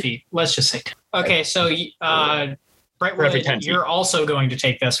 5 10 feet. Let's just say 10. Okay, so Brightwood, you're also going to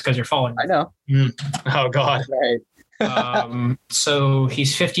take this because you're falling. I know. Oh god. Right. So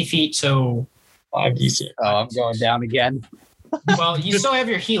he's 50 feet. So 5d6. Oh, I'm going down again. Well, you still have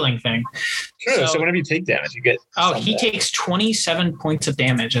your healing thing. True. So whenever you take damage, you get. Oh, he takes 27 points of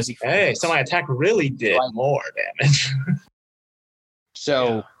damage as he falls. Hey, so my attack really did more damage.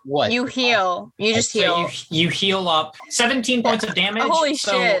 So what? You heal. You just heal. You heal up 17 points of damage. Holy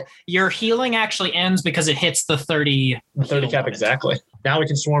so shit. Your healing actually ends because it hits the 30. The 30 cap exactly. Now we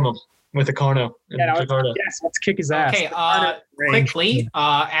can swarm him with a Carno. Yes, let's kick his ass. Okay, quickly,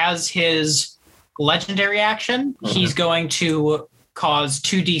 as his legendary action, he's going to cause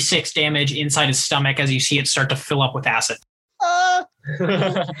 2d6 damage inside his stomach as you see it start to fill up with acid.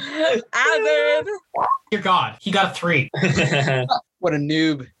 Acid. Dear God, he got a 3. What a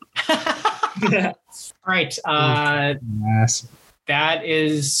noob. Right. That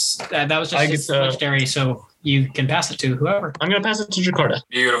was just his legendary, so you can pass it to whoever. I'm going to pass it to Jakarta.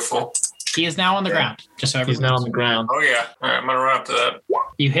 Beautiful. He is now on the ground. Just so he's now on the ground. Oh yeah. All right, I'm gonna run up to that.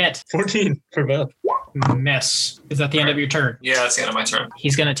 You hit. 14 for both. Miss. Is that the end of your turn? Yeah, that's the end of my turn.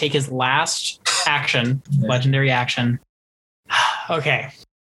 He's going to take his last action, legendary action. Okay.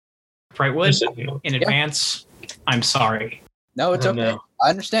 Brightwood, in advance, I'm sorry. No, it's okay. I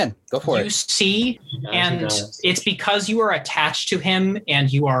understand. Go for it. You see, and it's because you are attached to him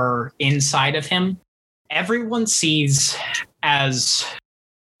and you are inside of him. Everyone sees as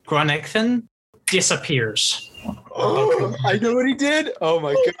Grunnichthan disappears. Oh, I know what he did. Oh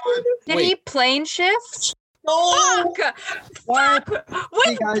my god. Did he plane shift? No. Fuck!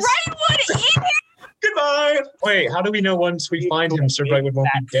 With Brightwood in here? Goodbye. Wait, how do we know once we find him, Sir Brightwood won't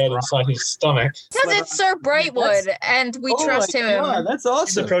be dead inside his stomach? Because it's Sir Brightwood, and we trust him. God, that's awesome.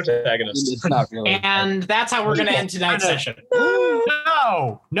 He's the protagonist. It's not really. And that's how we're going to end tonight's session.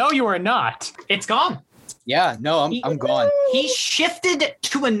 No, you are not. It's gone. Yeah, no, I'm gone. He shifted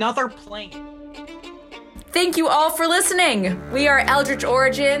to another plane. Thank you all for listening. We are Eldritch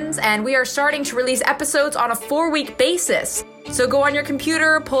Origins, and we are starting to release episodes on a 4-week basis. So go on your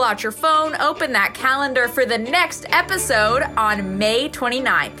computer, pull out your phone, open that calendar for the next episode on May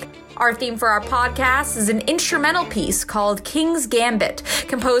 29th. Our theme for our podcast is an instrumental piece called King's Gambit,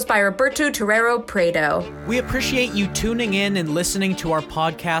 composed by Roberto Torrero Prado. We appreciate you tuning in and listening to our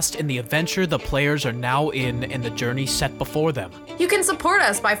podcast in the adventure the players are now in and the journey set before them. You can support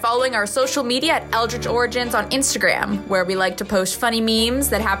us by following our social media at Eldritch Origins on Instagram, where we like to post funny memes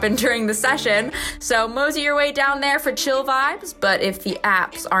that happen during the session. So mosey your way down there for chill vibes, but if the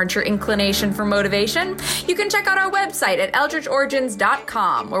apps aren't your inclination for motivation, you can check out our website at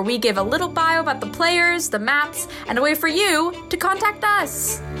eldritchorigins.com, where we give a little bio about the players, the maps, and a way for you to contact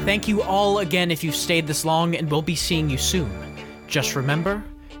us. Thank you all again if you've stayed this long, and we'll be seeing you soon. Just remember,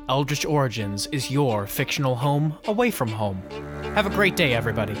 Eldritch Origins is your fictional home away from home. Have a great day,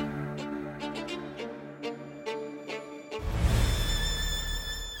 everybody.